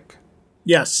Aesthetic.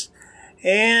 Yes.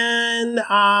 And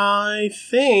I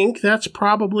think that's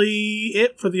probably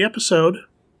it for the episode.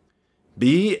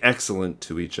 Be excellent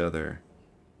to each other.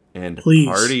 And please.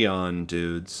 Party on,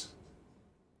 dudes.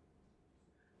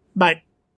 Bye.